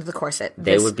jewels into the corset.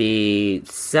 They would be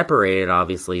separated,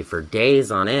 obviously, for days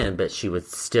on end, but she would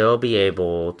still be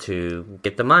able to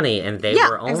get the money. And they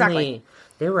were only... Exactly.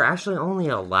 They were actually only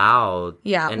allowed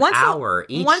an hour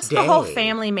each day. Once the whole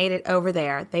family made it over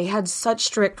there, they had such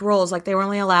strict rules. Like, they were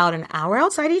only allowed an hour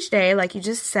outside each day, like you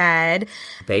just said.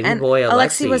 Baby boy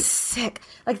Alexei was sick.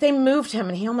 Like, they moved him,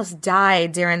 and he almost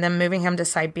died during them moving him to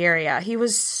Siberia. He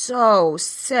was so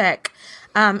sick.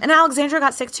 And Alexandra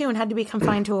got sick, too, and had to be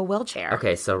confined to a wheelchair.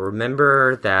 Okay, so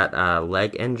remember that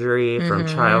leg injury from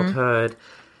childhood?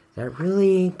 That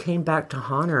really came back to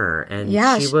haunt her, and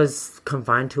she was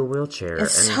confined to a wheelchair.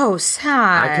 It's so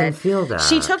sad. I can feel that.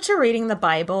 She took to reading the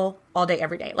Bible all day,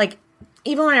 every day. Like,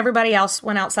 even when everybody else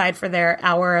went outside for their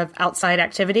hour of outside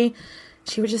activity,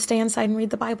 she would just stay inside and read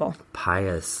the Bible.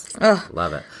 Pious. Ugh.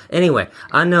 Love it. Anyway,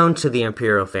 unknown to the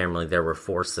imperial family, there were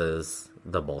forces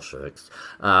the Bolsheviks,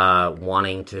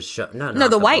 wanting to show... No,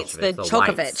 the whites, the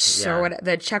Chokovich, or what,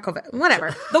 the Chekovich,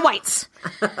 whatever, the whites.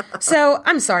 So,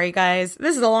 I'm sorry, guys.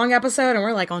 This is a long episode, and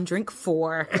we're, like, on drink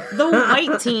 4. The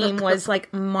white team was,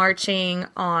 like, marching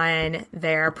on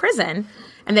their prison,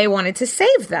 and they wanted to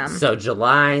save them. So,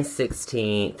 July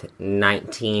 16th,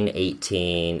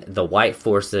 1918, the white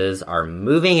forces are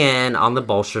moving in on the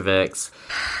Bolsheviks.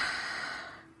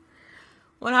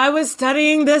 When I was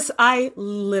studying this, I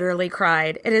literally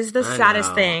cried. It is the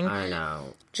saddest thing. I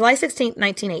know. July 16th,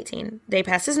 1918. Day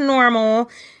passes normal.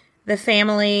 The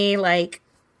family, like,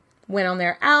 went on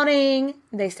their outing.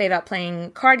 They stayed up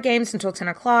playing card games until 10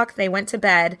 o'clock. They went to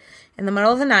bed in the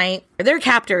middle of the night. Their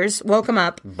captors woke them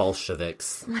up.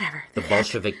 Bolsheviks. Whatever. The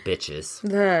Bolshevik bitches.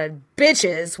 The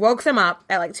bitches woke them up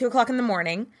at, like, 2 o'clock in the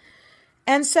morning.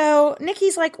 And so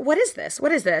Nikki's like, what is this?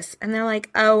 What is this? And they're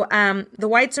like, the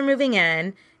whites are moving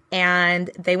in and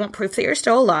they want proof that you're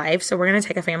still alive. So we're going to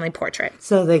take a family portrait.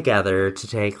 So they gather to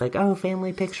take like,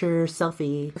 family picture,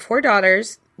 selfie. The 4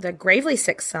 daughters, the gravely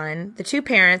sick son, the 2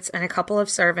 parents, and a couple of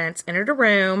servants entered a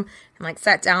room and like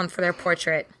sat down for their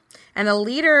portrait. And the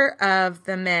leader of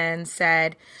the men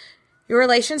said, your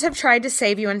relations have tried to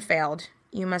save you and failed.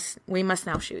 We must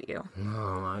now shoot you.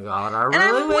 Oh my God, I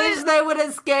really wish they would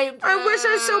escape. I wish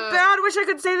I so bad. Wish I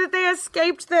could say that they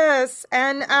escaped this.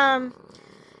 And,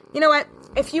 you know what?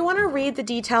 If you want to read the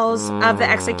details of the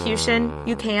execution,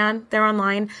 you can. They're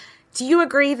online. Do you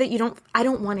agree that I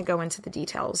don't want to go into the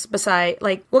details. Besides,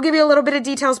 like, we'll give you a little bit of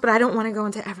details, but I don't want to go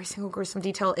into every single gruesome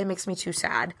detail. It makes me too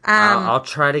sad. I'll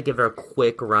try to give a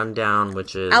quick rundown,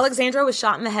 which is... Alexandra was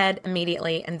shot in the head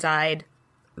immediately and died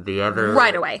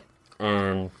right away.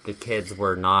 And the kids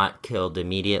were not killed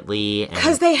immediately.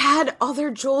 Because they had all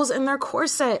their jewels in their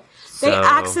corset. They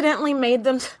accidentally made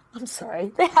them... I'm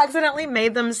sorry. They accidentally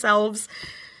made themselves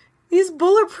these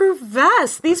bulletproof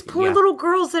vests. These poor little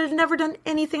girls that had never done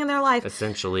anything in their life.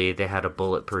 Essentially, they had a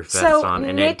bulletproof vest on,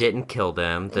 and it didn't kill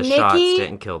them. The shots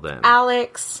didn't kill them.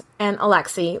 Alex and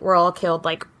Alexi were all killed,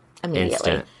 like, immediately.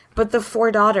 Instant. But the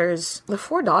 4 daughters...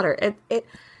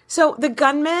 So the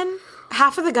gunmen...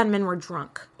 Half of the gunmen were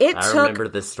drunk. I remember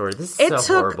this story. This is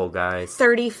so horrible, guys.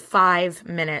 35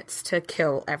 minutes to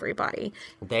kill everybody.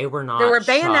 They were not. There were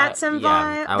bayonets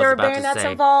involved. There were bayonets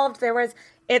involved. They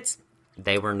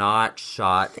were not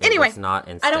shot. Anyway, it was not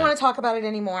instant. I don't want to talk about it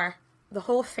anymore. The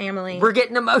whole family. We're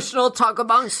getting emotional. Talk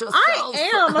amongst yourselves.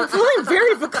 I am. I'm feeling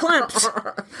very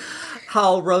verklempt.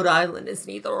 How Rhode Island is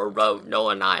neither a road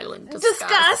nor an island.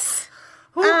 Discuss.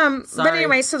 But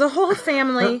anyway, so the whole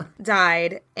family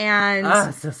died, and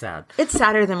it's so sad. It's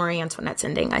sadder than Marie Antoinette's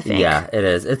ending, I think. Yeah, it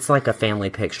is. It's like a family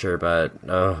picture, but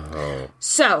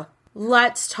So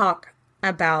let's talk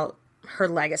about her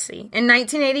legacy. In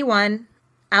 1981,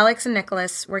 Alex and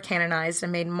Nicholas were canonized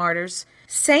and made martyrs.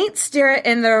 Saints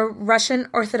in the Russian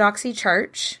Orthodoxy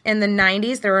Church. In the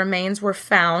 90s, their remains were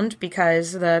found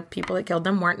because the people that killed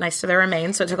them weren't nice to their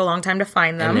remains, so it took a long time to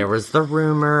find them. And there was the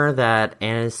rumor that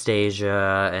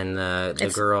Anastasia and the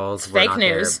girls were not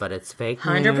there, but it's fake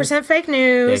news. 100% fake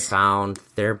news. They found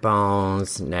their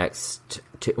bones next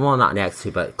to, well, not next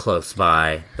to, but close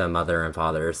by the mother and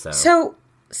father. So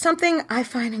something I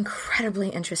find incredibly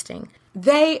interesting.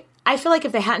 I feel like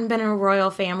if they hadn't been a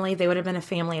royal family, they would have been a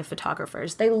family of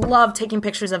photographers. They love taking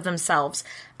pictures of themselves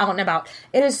out and about.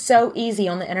 It is so easy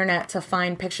on the internet to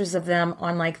find pictures of them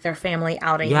on, like, their family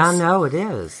outings. Yeah, no, it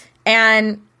is.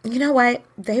 And you know what?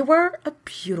 They were a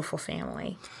beautiful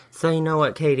family. So you know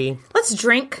what, Katie? Let's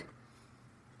drink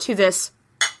to this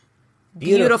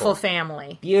beautiful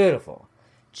family. Beautiful.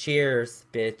 Cheers,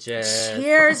 bitches.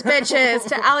 Cheers, bitches,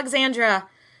 to Alexandra.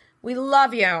 We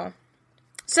love you.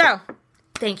 So...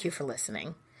 thank you for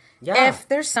listening. Yeah. If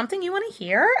there's something you want to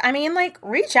hear, I mean, like,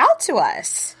 reach out to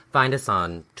us. Find us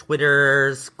on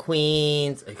Twitters,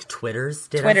 Queens. Twitters?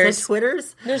 Did Twitters. I say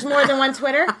Twitters? There's more than one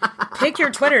Twitter. Pick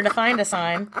your Twitter to find us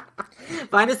on.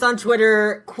 Find us on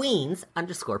Twitter,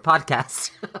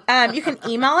 Queens_podcast. You can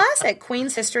email us at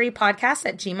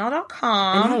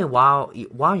queenshistorypodcast@gmail.com. And hey, while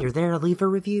you're there, leave a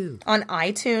review. On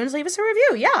iTunes, leave us a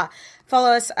review, yeah.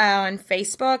 Follow us on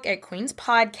Facebook at Queens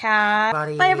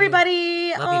Podcast. Bye,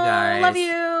 everybody. Love you guys. Love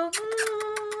you.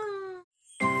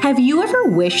 Have you ever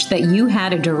wished that you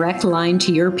had a direct line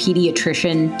to your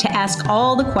pediatrician to ask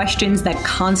all the questions that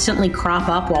constantly crop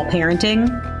up while parenting?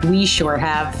 We sure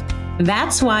have.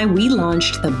 That's why we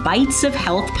launched the Bites of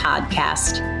Health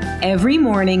podcast. Every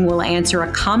morning, we'll answer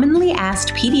a commonly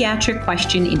asked pediatric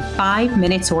question in 5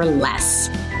 minutes or less.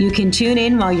 You can tune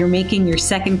in while you're making your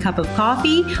second cup of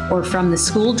coffee or from the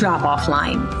school drop-off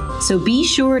line. So be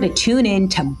sure to tune in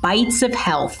to Bites of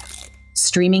Health,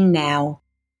 streaming now.